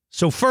right.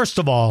 So first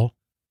of all,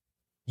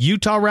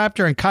 Utah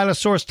Raptor,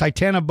 Ankylosaurus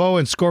titanoboa,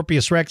 and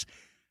Scorpius Rex.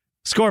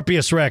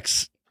 Scorpius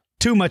Rex,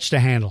 too much to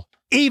handle.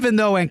 Even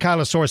though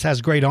Ankylosaurus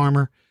has great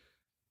armor,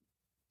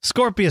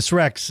 Scorpius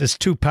Rex is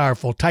too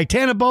powerful.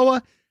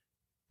 Titanoboa,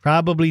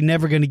 probably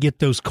never going to get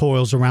those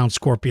coils around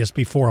Scorpius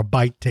before a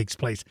bite takes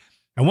place.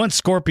 And once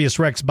Scorpius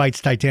Rex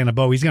bites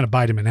Titanoboa, he's going to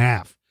bite him in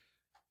half.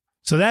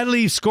 So that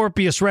leaves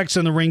Scorpius Rex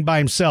in the ring by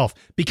himself.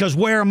 Because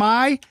where am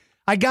I?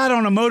 I got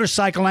on a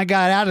motorcycle and I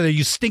got out of there,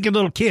 you stinking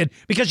little kid,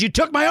 because you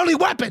took my only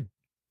weapon.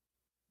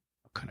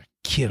 What kind of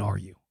kid are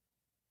you?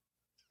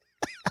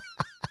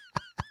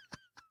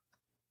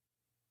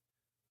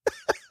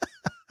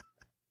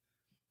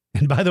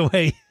 And by the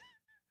way,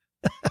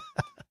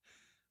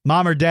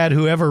 Mom or Dad,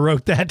 whoever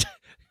wrote that,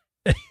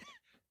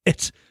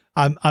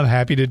 I'm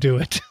happy to do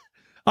it.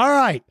 All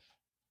right.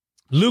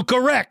 Luca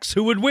Rex,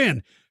 who would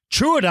win?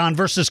 Troodon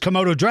versus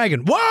Komodo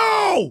Dragon.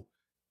 Whoa!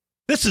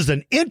 This is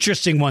an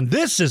interesting one.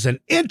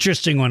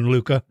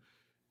 Luca.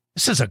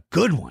 This is a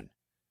good one.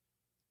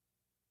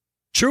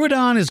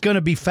 Troodon is going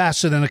to be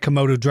faster than a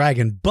Komodo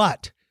Dragon,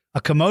 but a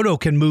Komodo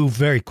can move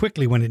very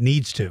quickly when it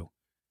needs to.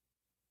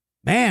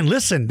 Man,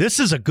 listen, this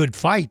is a good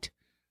fight.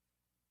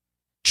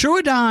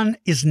 Troodon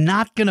is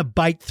not going to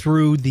bite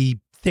through the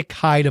thick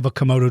hide of a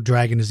Komodo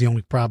Dragon is the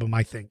only problem,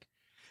 I think.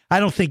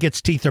 I don't think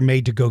its teeth are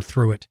made to go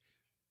through it.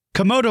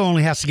 Komodo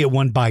only has to get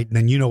one bite, and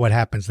then you know what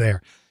happens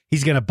there.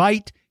 He's going to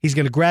bite, he's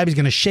going to grab, he's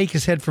going to shake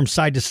his head from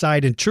side to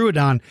side, and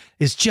Troodon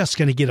is just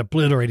going to get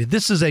obliterated.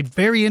 This is a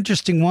very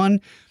interesting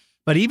one,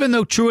 but even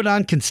though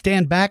Troodon can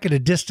stand back at a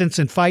distance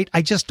and fight,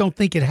 I just don't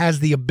think it has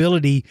the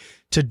ability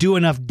to do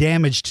enough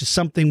damage to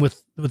something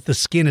with the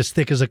skin as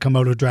thick as a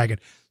Komodo Dragon.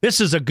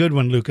 This is a good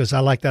one, Lucas. I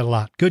like that a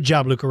lot. Good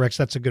job, Luca Rex.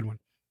 That's a good one.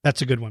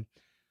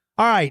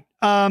 All right.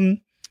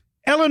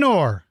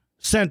 Eleanor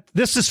sent,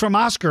 this is from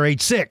Oscar,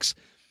 age 6,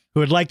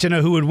 who would like to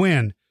know who would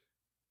win.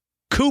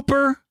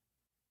 Cooper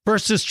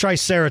versus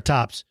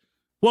Triceratops.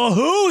 Well,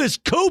 who is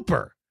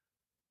Cooper?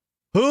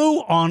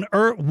 Who on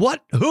earth?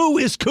 Who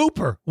is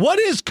Cooper? What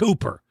is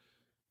Cooper?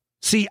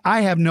 See,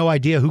 I have no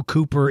idea who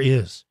Cooper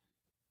is.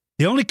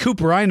 The only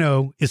Cooper I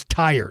know is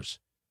tires.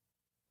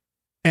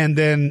 And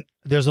then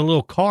there's a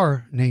little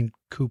car named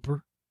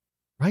Cooper,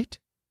 right?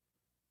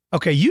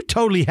 Okay, you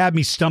totally had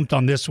me stumped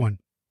on this one.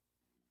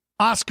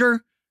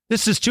 Oscar,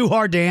 this is too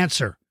hard to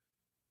answer.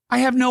 I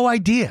have no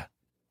idea.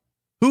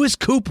 Who is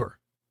Cooper?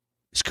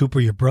 Is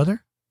Cooper your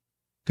brother?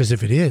 Because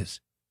if it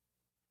is,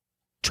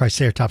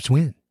 Triceratops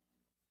wins.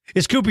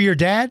 Is Cooper your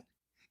dad?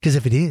 Because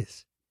if it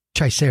is,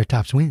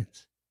 Triceratops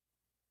wins.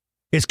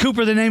 Is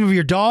Cooper the name of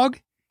your dog?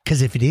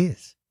 Because if it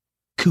is,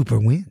 Cooper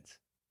wins.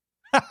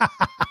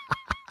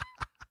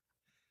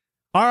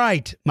 All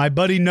right, my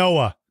buddy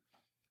Noah.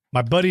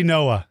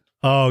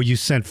 Oh, you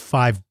sent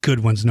 5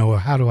 good ones, Noah.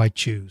 How do I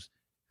choose?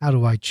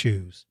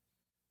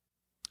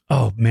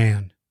 Oh,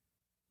 man.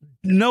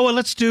 Noah,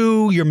 let's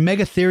do your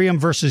Megatherium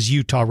versus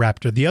Utah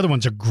Raptor. The other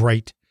ones are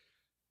great.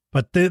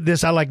 But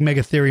this, I like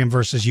Megatherium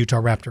versus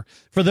Utah Raptor.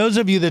 For those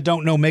of you that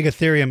don't know,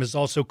 Megatherium is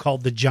also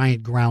called the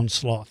giant ground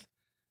sloth.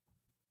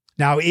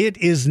 Now, it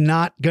is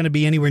not going to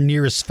be anywhere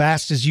near as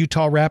fast as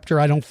Utah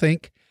Raptor, I don't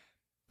think.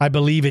 I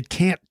believe it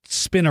can't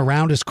spin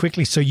around as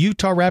quickly. So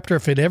Utah Raptor,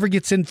 if it ever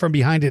gets in from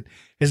behind it,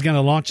 is going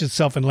to launch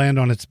itself and land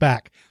on its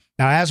back.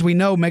 Now, as we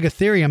know,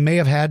 Megatherium may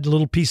have had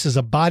little pieces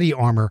of body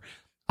armor,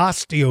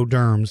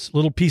 osteoderms,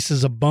 little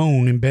pieces of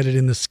bone embedded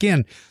in the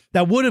skin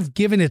that would have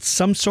given it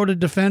some sort of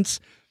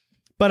defense.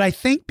 But I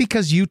think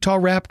because Utah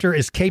Raptor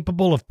is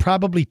capable of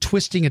probably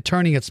twisting and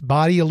turning its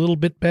body a little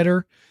bit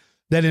better,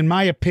 that in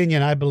my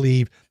opinion, I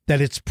believe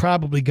that it's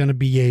probably going to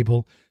be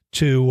able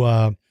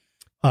to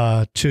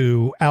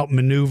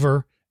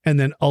outmaneuver and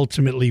then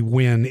ultimately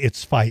win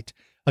its fight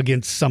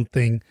against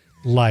something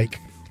like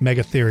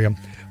Megatherium.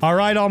 All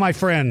right, all my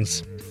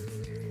friends,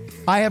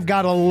 I have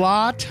got a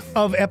lot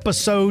of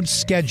episodes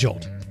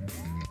scheduled.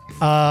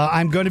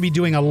 I'm going to be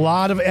doing a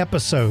lot of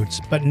episodes,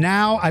 but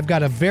now I've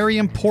got a very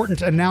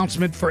important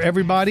announcement for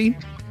everybody.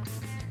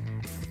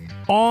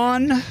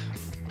 On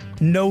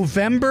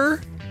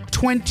November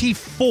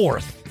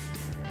 24th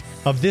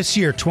of this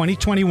year,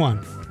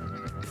 2021,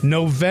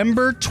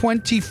 November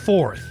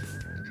 24th,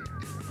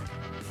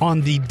 on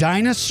the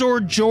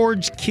Dinosaur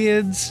George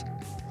Kids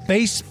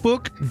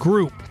Facebook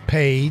group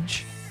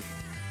page,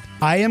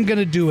 I am going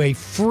to do a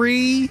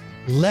free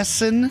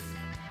lesson,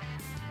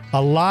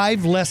 a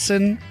live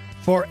lesson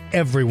for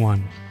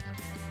everyone.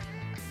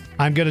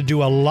 I'm going to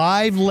do a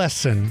live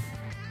lesson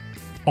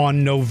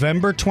on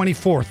November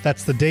 24th.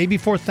 That's the day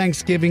before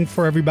Thanksgiving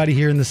for everybody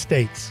here in the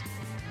States,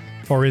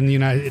 or in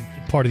the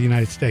part of the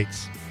United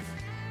States.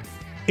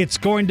 It's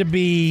going to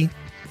be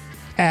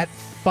at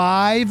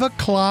 5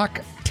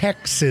 o'clock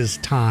Texas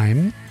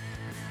time.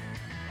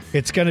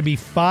 It's going to be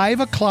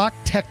 5 o'clock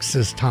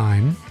Texas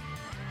time.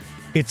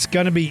 It's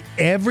going to be,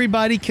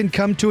 everybody can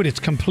come to it. It's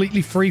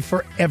completely free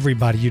for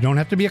everybody. You don't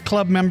have to be a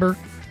club member.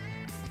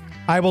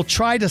 I will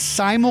try to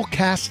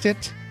simulcast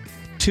it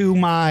to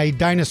my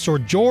Dinosaur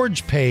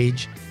George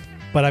page,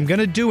 but I'm going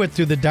to do it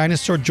through the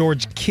Dinosaur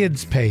George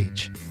Kids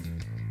page.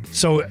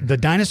 So the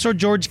Dinosaur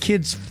George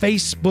Kids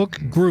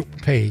Facebook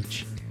group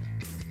page.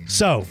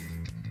 So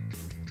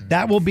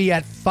that will be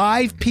at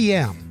 5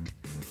 p.m.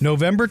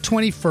 November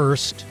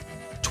 21st,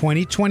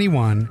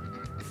 2021,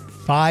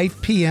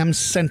 5 p.m.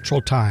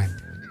 Central Time.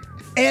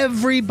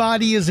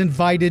 Everybody is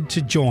invited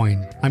to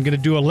join. I'm going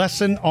to do a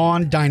lesson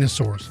on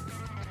dinosaurs.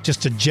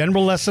 Just a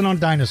general lesson on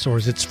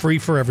dinosaurs. It's free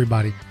for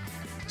everybody.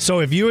 So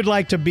if you would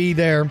like to be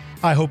there,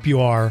 I hope you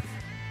are.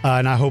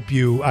 And I hope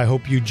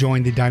you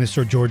join the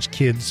Dinosaur George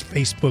Kids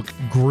Facebook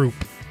group.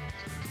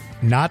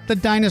 Not the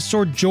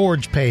Dinosaur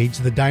George page,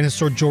 the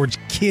Dinosaur George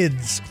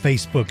Kids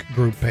Facebook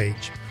group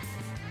page.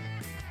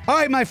 All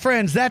right, my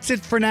friends, that's it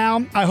for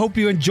now. I hope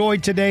you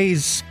enjoyed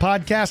today's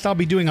podcast. I'll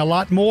be doing a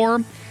lot more.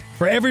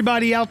 For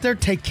everybody out there,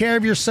 take care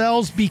of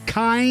yourselves. Be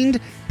kind.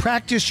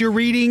 Practice your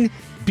reading.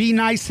 Be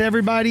nice to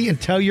everybody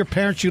and tell your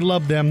parents you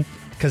love them,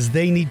 because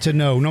they need to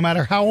know. No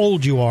matter how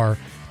old you are,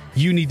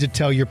 you need to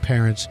tell your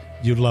parents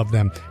you love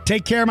them.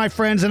 Take care, my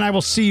friends, and I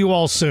will see you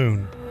all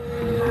soon.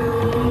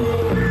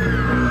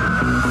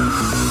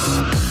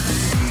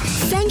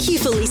 Thank you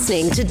for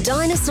listening to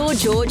Dinosaur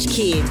George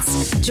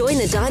Kids. Join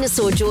the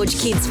Dinosaur George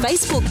Kids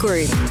Facebook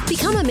group,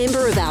 become a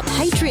member of our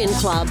Patreon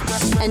club,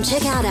 and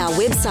check out our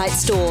website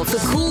store for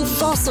cool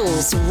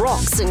fossils,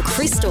 rocks, and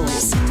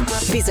crystals.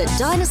 Visit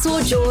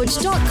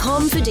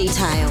dinosaurgeorge.com for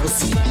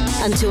details.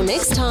 Until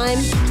next time,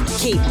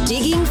 keep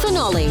digging for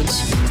knowledge.